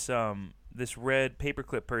red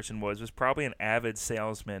paperclip person was probably an avid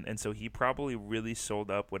salesman, and so he probably really sold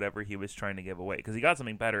up whatever he was trying to give away because he got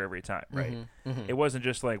something better every time, right? It wasn't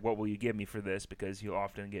just like, what will you give me for this? Because you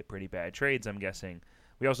often get pretty bad trades, I'm guessing.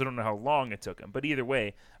 We also don't know how long it took him, but either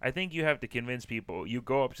way, I think you have to convince people. You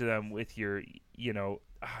go up to them with your,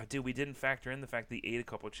 dude, we didn't factor in the fact that he ate a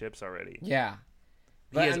couple chips already. Yeah.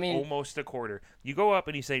 He has almost a quarter. You go up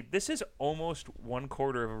and you say, this is almost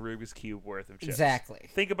 1/4 of a Rubik's Cube worth of chips. Exactly.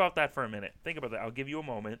 Think about that for a minute. Think about that. I'll give you a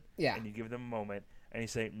moment. Yeah. And you give them a moment. And you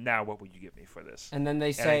say, now what will you give me for this? And then they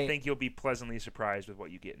and say... I think you'll be pleasantly surprised with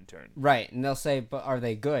what you get in turn. Right. And they'll say, but are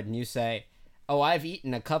they good? And you say, oh, I've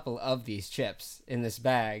eaten a couple of these chips in this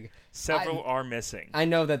bag. Several are missing. I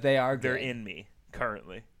know that they are good. They're in me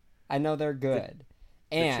currently. I know they're good.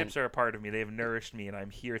 The chips are a part of me. They have nourished me, and I'm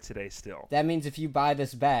here today still. That means if you buy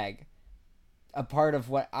this bag, a part of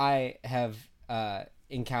what I have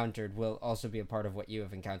encountered will also be a part of what you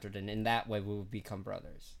have encountered, and in that way we will become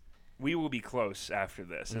brothers. We will be close after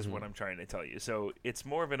this, is what I'm trying to tell you. So it's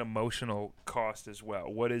more of an emotional cost as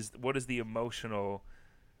well. What is the emotional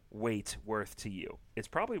weight worth to you? It's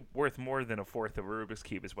probably worth more than 1/4 of a Rubik's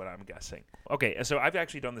Cube, is what I'm guessing. Okay, so I've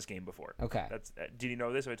actually done this game before. Okay. Did you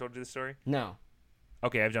know this? Have I told you this story? No.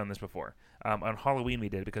 Okay, I've done this before. On Halloween we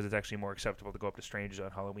did, because it's actually more acceptable to go up to strangers on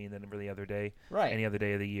Halloween than every other day, right? Any other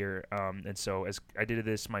day of the year. And so as I did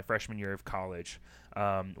this my freshman year of college,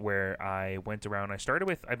 where I went around. I started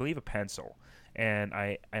with, I believe, a pencil, and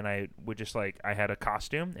I would just I had a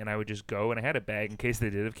costume, and I would just go, and I had a bag in case they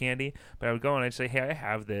did have candy. But I would go and I'd say, hey, I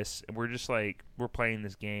have this, and we're playing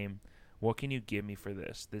this game. What can you give me for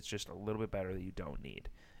this that's just a little bit better that you don't need?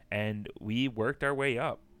 And we worked our way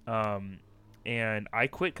up. And I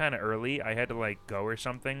quit kind of early. I had to go or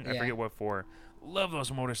something. I forget what for. Love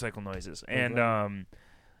those motorcycle noises. And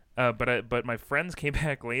but my friends came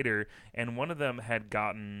back later, and one of them had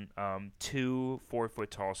gotten 2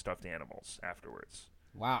 4-foot tall stuffed animals afterwards.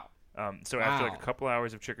 Wow. So after a couple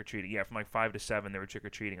hours of trick or treating, from 5 to 7 they were trick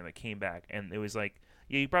or treating, and they came back, and it was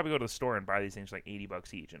you probably go to the store and buy these things for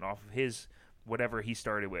 $80 each, and off of his whatever he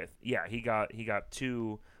started with, he got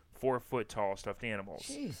 2 4-foot tall stuffed animals.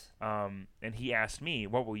 Jeez. And he asked me,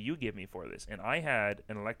 what will you give me for this? And I had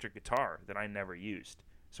an electric guitar that I never used.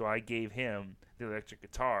 So I gave him the electric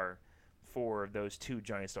guitar for those 2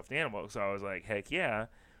 giant stuffed animals. So I was like, heck yeah,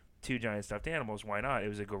 2 giant stuffed animals, why not? It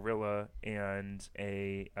was a gorilla and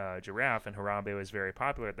a giraffe, and Harambe was very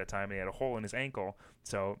popular at that time, and he had a hole in his ankle.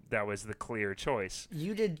 So that was the clear choice.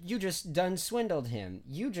 You just done swindled him.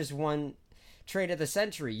 You just won Trade of the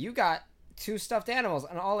Century. You got 2 stuffed animals,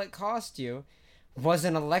 and all it cost you was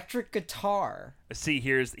an electric guitar. See,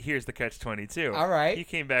 here's the catch-22. All right. He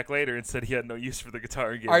came back later and said he had no use for the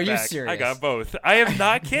guitar and gave Are it you back. serious? I got both. I am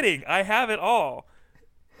not kidding. I have it all.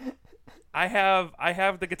 I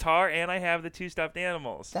have the guitar and I have the 2 stuffed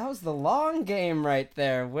animals. That was the long game right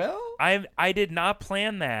there, Will. I did not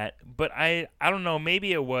plan that, but I don't know,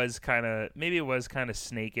 maybe it was kind of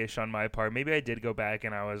snakish on my part. Maybe I did go back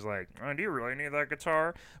and I was like, oh, do you really need that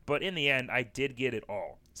guitar? But in the end, I did get it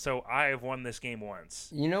all. So I have won this game once.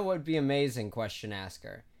 You know what would be amazing, question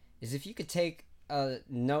asker, is if you could take a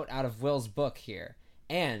note out of Will's book here,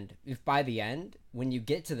 and if by the end, when you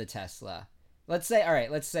get to the Tesla, let's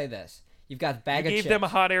say this. You've got the bag of chips. You gave them a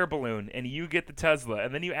hot air balloon, and you get the Tesla,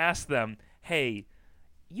 and then you ask them, hey,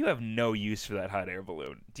 you have no use for that hot air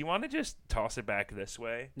balloon. Do you want to just toss it back this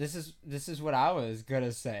way? This is what I was going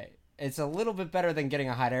to say. It's a little bit better than getting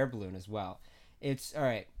a hot air balloon as well. It's, all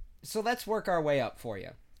right, so let's work our way up for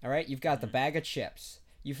you. All right, you've got the bag of chips.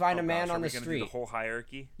 You find a man on the street. Do the whole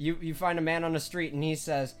hierarchy? You find a man on the street, and he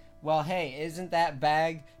says, well, hey, isn't that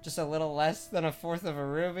bag just a little less than 1/4 of a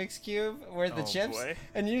Rubik's Cube worth of chips? Boy.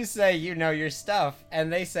 And you say, you know your stuff.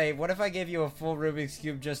 And they say, what if I give you a full Rubik's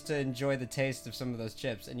Cube just to enjoy the taste of some of those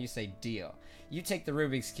chips? And you say, deal. You take the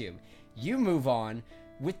Rubik's Cube. You move on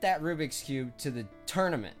with that Rubik's Cube to the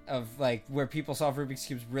tournament of where people solve Rubik's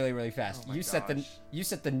Cubes really, really fast. Oh you set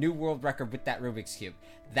the new world record with that Rubik's Cube.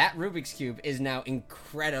 That Rubik's Cube is now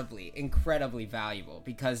incredibly, incredibly valuable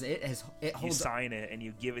because it holds. You sign it and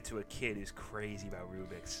you give it to a kid who's crazy about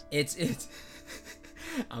Rubik's. It's.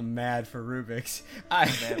 I'm mad for Rubik's. I'm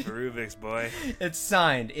mad for Rubik's, boy. It's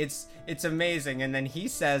signed. It's amazing, and then he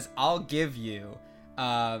says, "I'll give you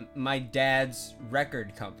my dad's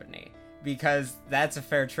record company." Because that's a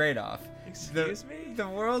fair trade-off. Excuse me? The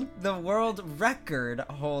world record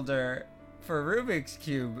holder for Rubik's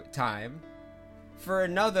Cube time for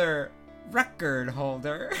another record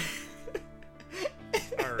holder.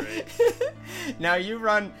 All right. Now you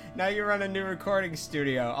run a new recording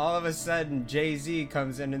studio. All of a sudden, Jay-Z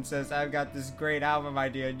comes in and says, "I've got this great album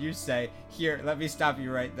idea," and you say, "Here, let me stop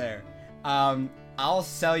you right there. I'll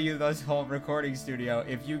sell you this whole recording studio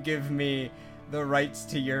if you give me the rights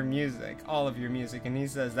to your music, all of your music." And he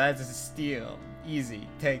says, "That's a steal. Easy,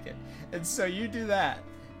 take it." And so you do that.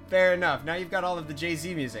 Fair enough. Now you've got all of the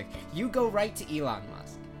Jay-Z music. You go right to Elon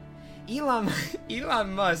Musk.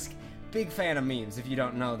 Elon Musk, big fan of memes, if you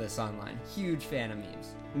don't know this online. Huge fan of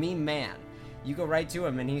memes. Meme man. You go right to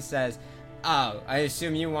him and he says, "Oh, I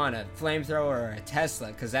assume you want a flamethrower or a Tesla,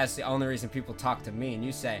 because that's the only reason people talk to me." And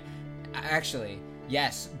you say, "Actually,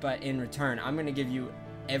 yes, but in return, I'm going to give you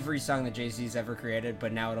every song that Jay-Z's ever created,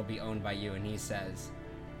 but now it'll be owned by you." And he says,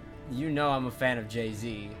 "You know I'm a fan of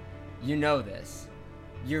Jay-Z. You know this.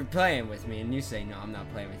 You're playing with me." And you say, "No, I'm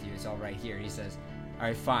not playing with you. It's all right here." And he says, "All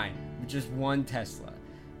right, fine. Just one Tesla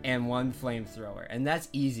and one flamethrower." And that's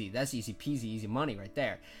easy. That's easy peasy, easy money right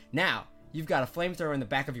there. Now, you've got a flamethrower in the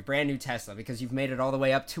back of your brand new Tesla because you've made it all the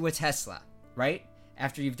way up to a Tesla, right?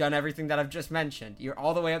 After you've done everything that I've just mentioned, you're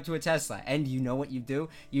all the way up to a Tesla. And you know what you do?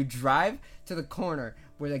 You drive to the corner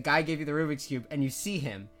where the guy gave you the Rubik's Cube and you see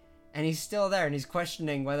him. And he's still there and he's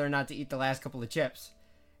questioning whether or not to eat the last couple of chips.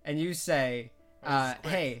 And you say,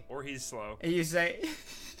 "Hey." Or he's slow. And you say...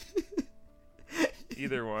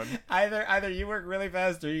 Either one. Either you work really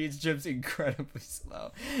fast or he eats chips incredibly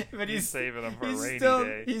slow. But he's saving them for a rainy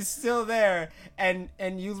day. He's still there, and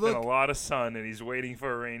you look. Been a lot of sun, and he's waiting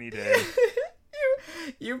for a rainy day.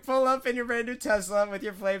 You pull up in your brand new Tesla with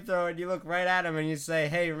your flamethrower, and you look right at him, and you say,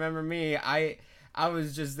 "Hey, remember me? I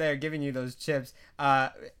was just there giving you those chips.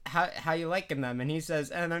 How you liking them?" And he says,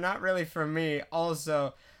 "And they're not really for me.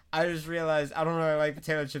 Also, I just realized I don't really like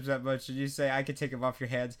potato chips that much." And you say, "I could take them off your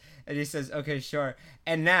hands." And he says, "Okay, sure."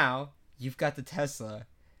 And now you've got the Tesla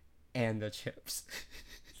and the chips.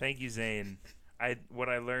 Thank you, Zane. What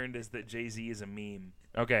I learned is that Jay-Z is a meme.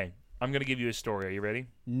 Okay, I'm gonna give you a story. Are you ready?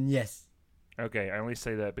 Yes. Okay, I only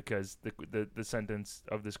say that because the sentence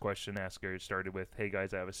of this question asker started with, "Hey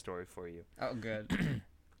guys, I have a story for you." Oh, good.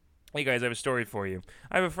 Hey guys, I have a story for you.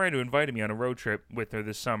 I have a friend who invited me on a road trip with her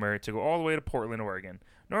this summer to go all the way to Portland, Oregon.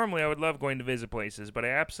 Normally, I would love going to visit places, but I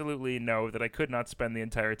absolutely know that I could not spend the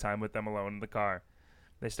entire time with them alone in the car.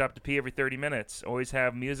 They stop to pee every 30 minutes, always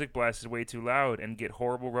have music blasted way too loud, and get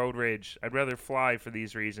horrible road rage. I'd rather fly for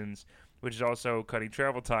these reasons, which is also cutting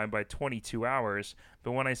travel time by 22 hours,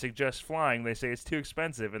 but when I suggest flying, they say it's too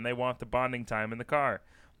expensive, and they want the bonding time in the car.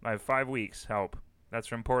 I have 5 weeks. Help. That's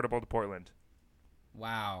from Portable to Portland.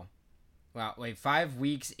 Wow. Wait, 5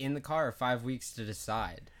 weeks in the car or 5 weeks to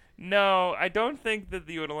decide? No, I don't think that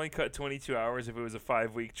you would only cut 22 hours if it was a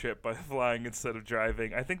 5-week trip by flying instead of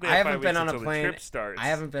driving. I think they have 5 weeks until the trip starts. I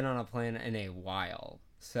haven't been on a plane in a while,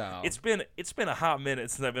 so it's been a hot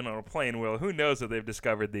minute since I've been on a plane. Will, who knows what they've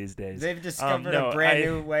discovered these days? They've discovered a brand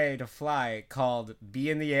new way to fly called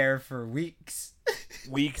 "be in the air for weeks."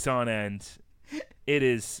 Weeks on end.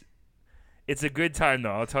 It's a good time,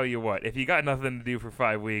 though. I'll tell you what. If you got nothing to do for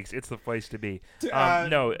 5 weeks, it's the place to be.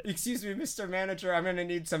 No. Excuse me, Mr. Manager. I'm going to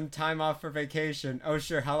need some time off for vacation. Oh,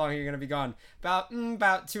 sure. How long are you going to be gone? About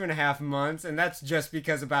 2.5 months. And that's just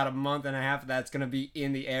because about a month and a half of that's going to be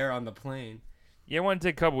in the air on the plane. Yeah, I want to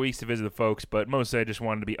take a couple weeks to visit the folks, but mostly I just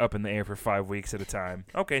wanted to be up in the air for 5 weeks at a time.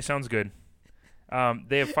 Okay, sounds good.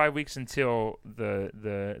 They have 5 weeks until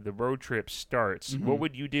the road trip starts. Mm-hmm. What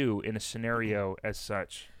would you do in a scenario as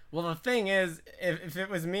such? Well, the thing is, if it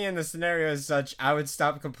was me in the scenario as such, I would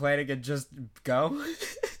stop complaining and just go.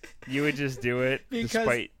 You would just do it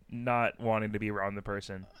despite not wanting to be around the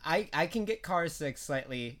person. I can get car sick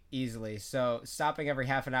slightly easily, so stopping every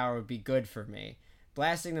half an hour would be good for me.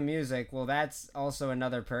 Blasting the music, well, that's also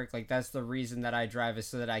another perk. Like, that's the reason that I drive, is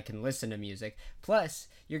so that I can listen to music. Plus,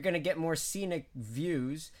 you're going to get more scenic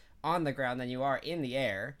views on the ground than you are in the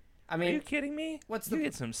air. I mean, are you kidding me? You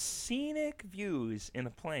get some scenic views in a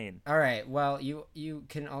plane. All right. Well, you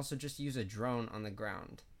can also just use a drone on the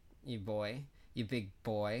ground. You big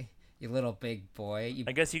boy, you little big boy.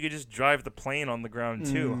 I guess you could just drive the plane on the ground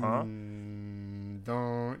too, huh?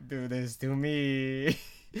 Don't do this to me.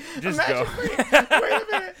 Just go.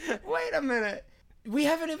 Wait a minute. We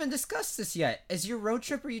haven't even discussed this yet. Is your road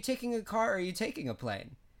trip? Are you taking a car or are you taking a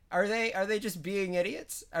plane? Are they just being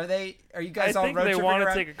idiots? Are you guys all road tripping around? I think they want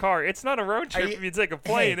to take a car. It's not a road trip if you take a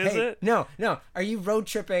plane, is it? No. Are you road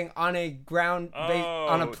tripping on a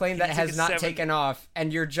on a plane that has not taken off,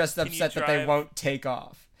 and you're just upset that they won't take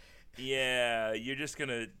off? Yeah, you're just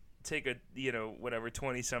gonna take a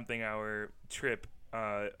 20-something hour trip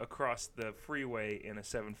across the freeway in a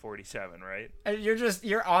 747, right? And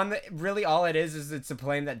you're on the, really all it is it's a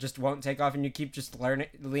plane that just won't take off, and you keep just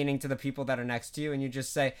leaning to the people that are next to you, and you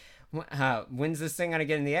just say, when's this thing gonna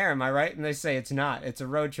get in the air, am I right? And they say it's not, it's a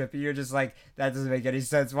road trip, and you're just like, that doesn't make any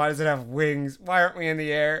sense. Why does it have wings? Why aren't we in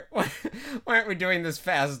the air? Why aren't we doing this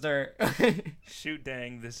faster? Shoot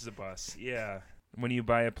dang, this is a bus. Yeah. When you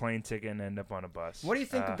buy a plane ticket and end up on a bus. What do you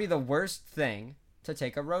think would be the worst thing to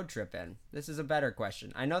take a road trip in? This is a better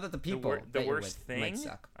question. I know that the people the worst thing might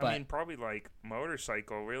suck. But I mean, probably like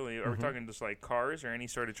motorcycle. Really, are we talking just like cars or any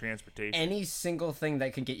sort of transportation? Any single thing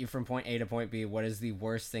that can get you from point A to point B. What is the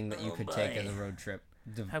worst thing that you could take as a road trip?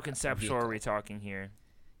 How conceptual are we talking here?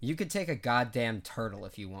 You could take a goddamn turtle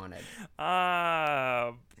if you wanted.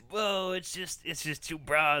 Well, it's just too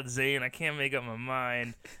broad, Zane. I can't make up my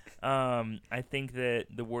mind. I think that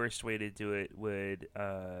the worst way to do it would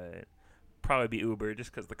probably be Uber,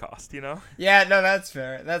 just because the cost, you know? Yeah, no, that's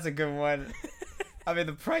fair. That's a good one. I mean,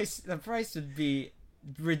 the price would be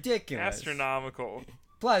ridiculous. Astronomical.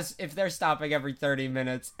 Plus, if they're stopping every 30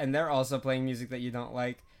 minutes and they're also playing music that you don't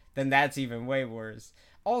like, then that's even way worse.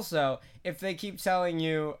 Also, if they keep telling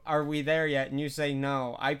you, are we there yet? And you say,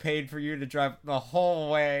 no, I paid for you to drive the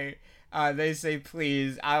whole way. They say,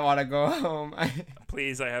 please, I want to go home.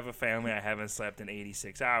 Please, I have a family. I haven't slept in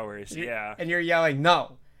 86 hours. Yeah. And you're yelling,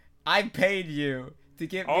 no, I paid you to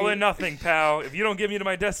get all me. or nothing, pal. If you don't get me to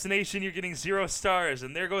my destination, you're getting 0 stars.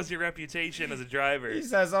 And there goes your reputation as a driver. He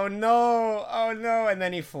says, oh no. And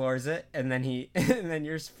then he floors it. And then and then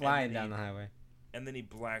you're flying down the highway. And then he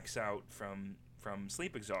blacks out from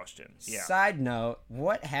sleep exhaustion. Yeah. Side note,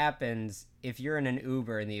 what happens if you're in an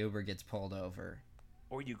Uber and the Uber gets pulled over?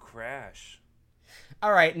 Or you crash.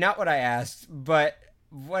 All right, not what I asked, but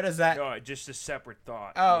what is that? No, just a separate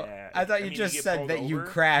thought. Oh, yeah. I thought you just said that you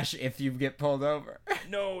crash if you get pulled over.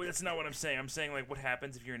 No, that's not what I'm saying. I'm saying, like, what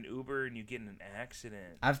happens if you're in Uber and you get in an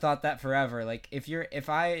accident? I've thought that forever. Like, if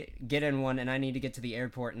I get in one and I need to get to the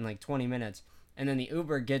airport in like 20 minutes, and then the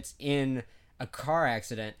Uber gets in a car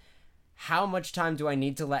accident, how much time do I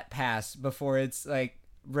need to let pass before it's like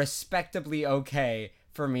respectably okay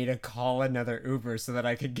for me to call another Uber so that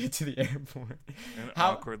I could get to the airport? And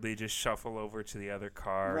awkwardly just shuffle over to the other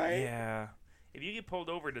car. Right? Yeah. If you get pulled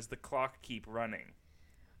over, does the clock keep running?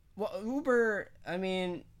 Well, Uber, I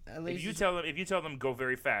mean, at least if you tell them go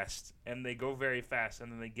very fast and they go very fast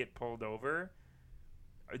and then they get pulled over,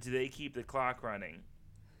 do they keep the clock running?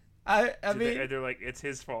 I mean, they're like, it's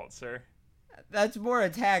his fault, sir. That's more a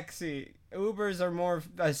taxi. Ubers are more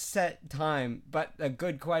a set time, but a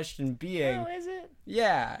good question being... Oh, is it?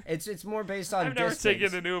 Yeah, it's more based on distance. I've never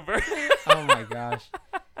taken an Uber. Oh my gosh.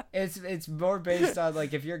 It's more based on,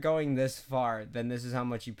 like, if you're going this far, then this is how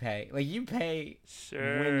much you pay. Like, you pay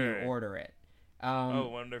when you order it. Oh,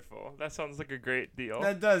 wonderful. That sounds like a great deal.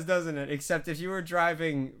 That does, doesn't it? Except if you were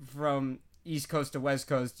driving from East Coast to West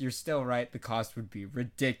Coast, you're still right. The cost would be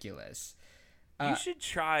ridiculous. You should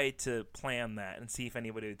try to plan that and see if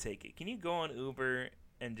anybody would take it. Can you go on Uber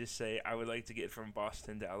and just say, I would like to get from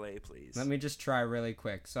Boston to LA, please? Let me just try really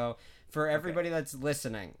quick. So for everybody that's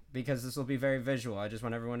listening, because this will be very visual, I just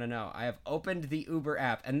want everyone to know, I have opened the Uber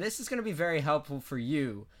app, and this is going to be very helpful for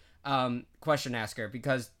you, question asker,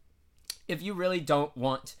 because if you really don't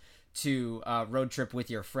want to road trip with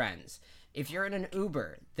your friends, if you're in an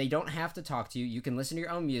Uber, they don't have to talk to you. You can listen to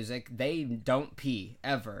your own music. They don't pee,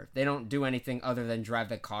 ever. They don't do anything other than drive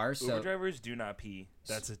the car. So Uber drivers do not pee.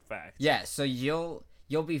 That's a fact. Yeah, so you'll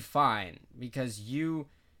be fine because you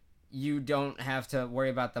don't have to worry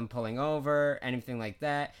about them pulling over, anything like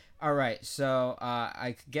that. All right, so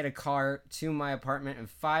I could get a car to my apartment in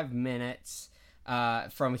 5 minutes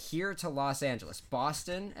from here to Los Angeles.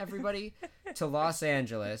 Boston, everybody, to Los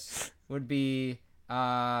Angeles would be...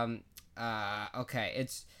 okay,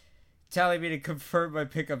 it's telling me to confirm my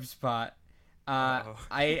pickup spot. I'm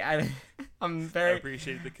very... I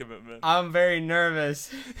appreciate the commitment. I'm very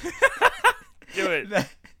nervous. Do it.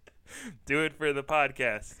 Do it for the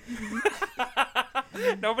podcast.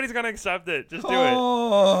 Nobody's gonna accept it. Just do it.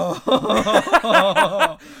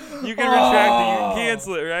 You can retract it. You can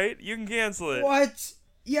cancel it, right? You can cancel it. What?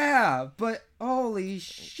 Yeah, but holy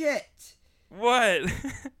shit. What?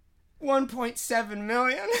 1.7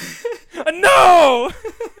 million? No!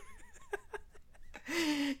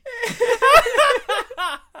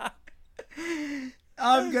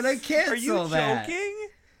 I'm gonna cancel that. Are you joking?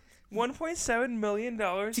 $1.7 million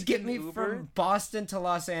to get me Uber? from Boston to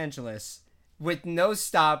Los Angeles with no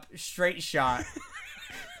stop, straight shot.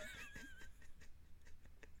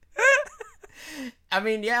 I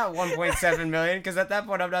mean, yeah, 1.7 million. Because at that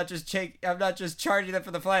point, I'm not just charging them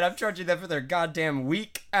for the flight. I'm charging them for their goddamn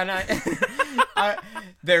week, and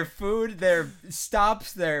their food, their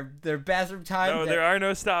stops, their bathroom time. No, there are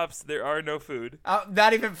no stops. There are no food.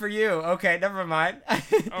 Not even for you. Okay, never mind.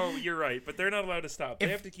 Oh, you're right, but they're not allowed to stop. They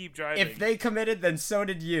have to keep driving. If they committed, then so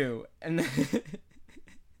did you. And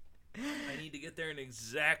I need to get there in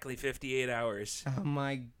exactly 58 hours. oh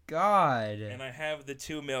my god. And I have the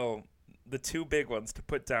 2 mil, the 2 big ones to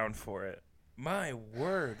put down for it. My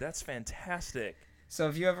word, that's fantastic. So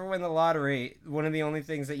if you ever win the lottery, one of the only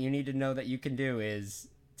things that you need to know that you can do is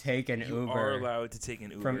take an You Uber are allowed to take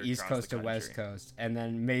an Uber from East across Coast the to West country. Coast, and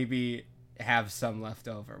then maybe have some left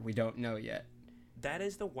over. We don't know yet. That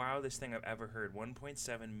is the wildest thing I've ever heard.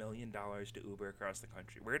 $1.7 million to Uber across the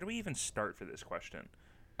country. Where do we even start for this question?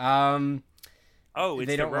 Oh, it's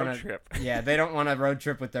they the don't road wanna, trip. Yeah, they don't want a road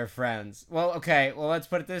trip with their friends. Well, okay. Well, let's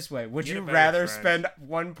put it this way: would Get you a better rather friend. spend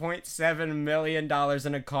 $1.7 million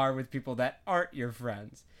in a car with people that aren't your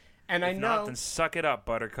friends? And If not, then suck it up,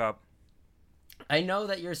 Buttercup. I know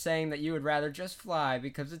that you're saying that you would rather just fly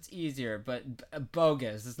because it's easier, but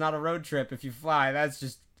bogus. It's not a road trip. If you fly, that's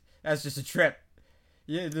just a trip.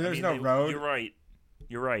 Yeah, there's no road.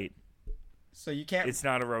 You're right. So you can't. It's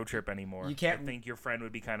not a road trip anymore. You can't- I think your friend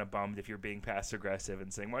would be kind of bummed if you're being passive aggressive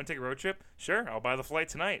and saying, "Want to take a road trip? Sure, I'll buy the flight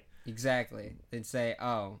tonight." Exactly. They'd say,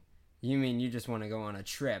 "Oh, you mean you just want to go on a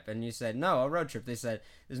trip?" And you said, "No, a road trip." They said,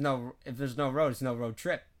 if there's no road, it's no road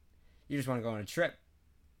trip. You just want to go on a trip.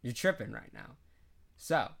 You're tripping right now.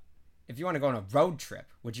 So, if you want to go on a road trip,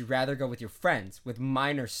 would you rather go with your friends with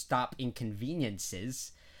minor stop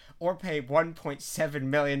inconveniences, or pay $1.7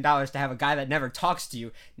 million to have a guy that never talks to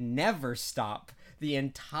you never stop the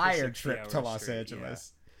entire 60 trip to hours Los straight,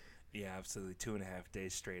 Angeles? Yeah, absolutely. 2.5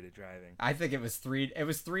 days straight of driving. I think it was 3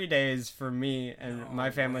 days for me and No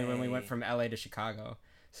my family when we way. went from LA to Chicago.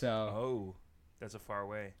 So, Oh, that's a far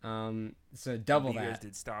way. so double You guys that.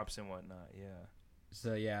 did stops and whatnot. Yeah.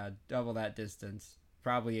 So yeah, double that distance.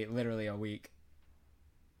 Probably literally a week.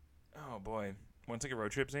 Oh boy. Want to take a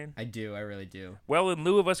road trip, Zane? I do. I really do. Well, in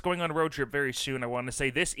lieu of us going on a road trip very soon, I want to say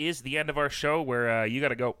this is the end of our show where you got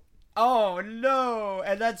to go. Oh no!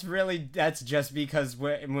 And that's just because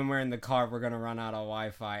when we're in the car, we're gonna run out of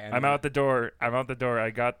Wi-Fi. And I'm out the door. I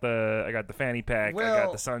got the fanny pack. I Will,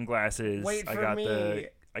 got the sunglasses. wait I for got me.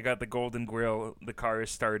 I got the golden grill. The car is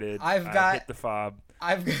started. I've I got- hit the fob.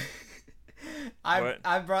 I've What?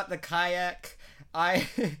 I brought the kayak. I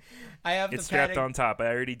have It's the strapped on top. I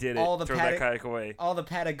already did it. all the Throw paddock- that kayak away. all the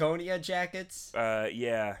Patagonia jackets.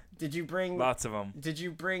 Yeah, Did you bring? lots of them. Did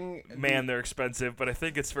you bring? Man, they're expensive, but I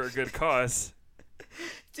think it's for a good cause.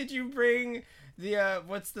 Did you bring the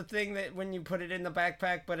what's the thing that when you put it in the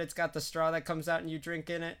backpack, but it's got the straw that comes out and you drink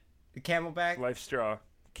in it? The Camelback. Life straw,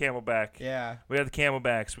 Camelback. Yeah. We got the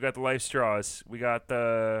Camelbacks. We got the Life straws. We got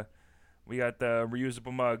the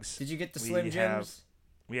reusable mugs. Did you get the We Slim have- Jims?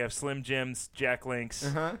 We have Slim Jims, Jack Links,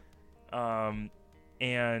 and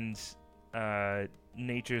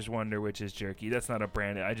Nature's Wonder, which is jerky. That's not a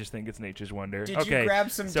brand. I just think it's Nature's Wonder. Did Okay, you grab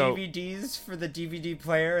some so DVDs for the DVD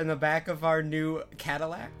player in the back of our new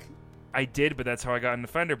Cadillac? I did, but that's how I got in the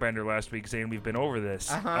fender bender last week, saying we've been over this.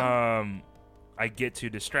 Uh-huh. I get too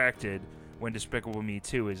distracted when Despicable Me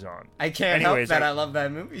 2 is on. I can't Anyways, help that I love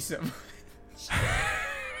that movie so much.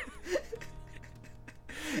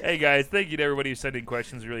 Hey guys, thank you to everybody who sent in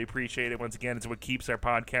questions. Really appreciate it. Once again, it's what keeps our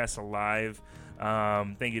podcast alive.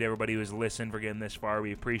 Thank you to everybody who has listened for getting this far.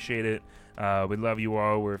 We appreciate it. We love you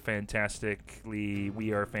all. We are fantastic. We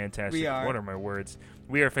are. What are my words?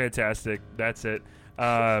 We are fantastic. That's it.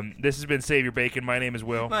 This has been Save Your Bacon. My name is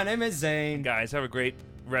Will. My name is Zane. Guys, have a great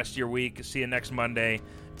rest of your week. See you next Monday.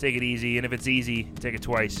 Take it easy, and if it's easy, take it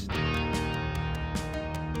twice.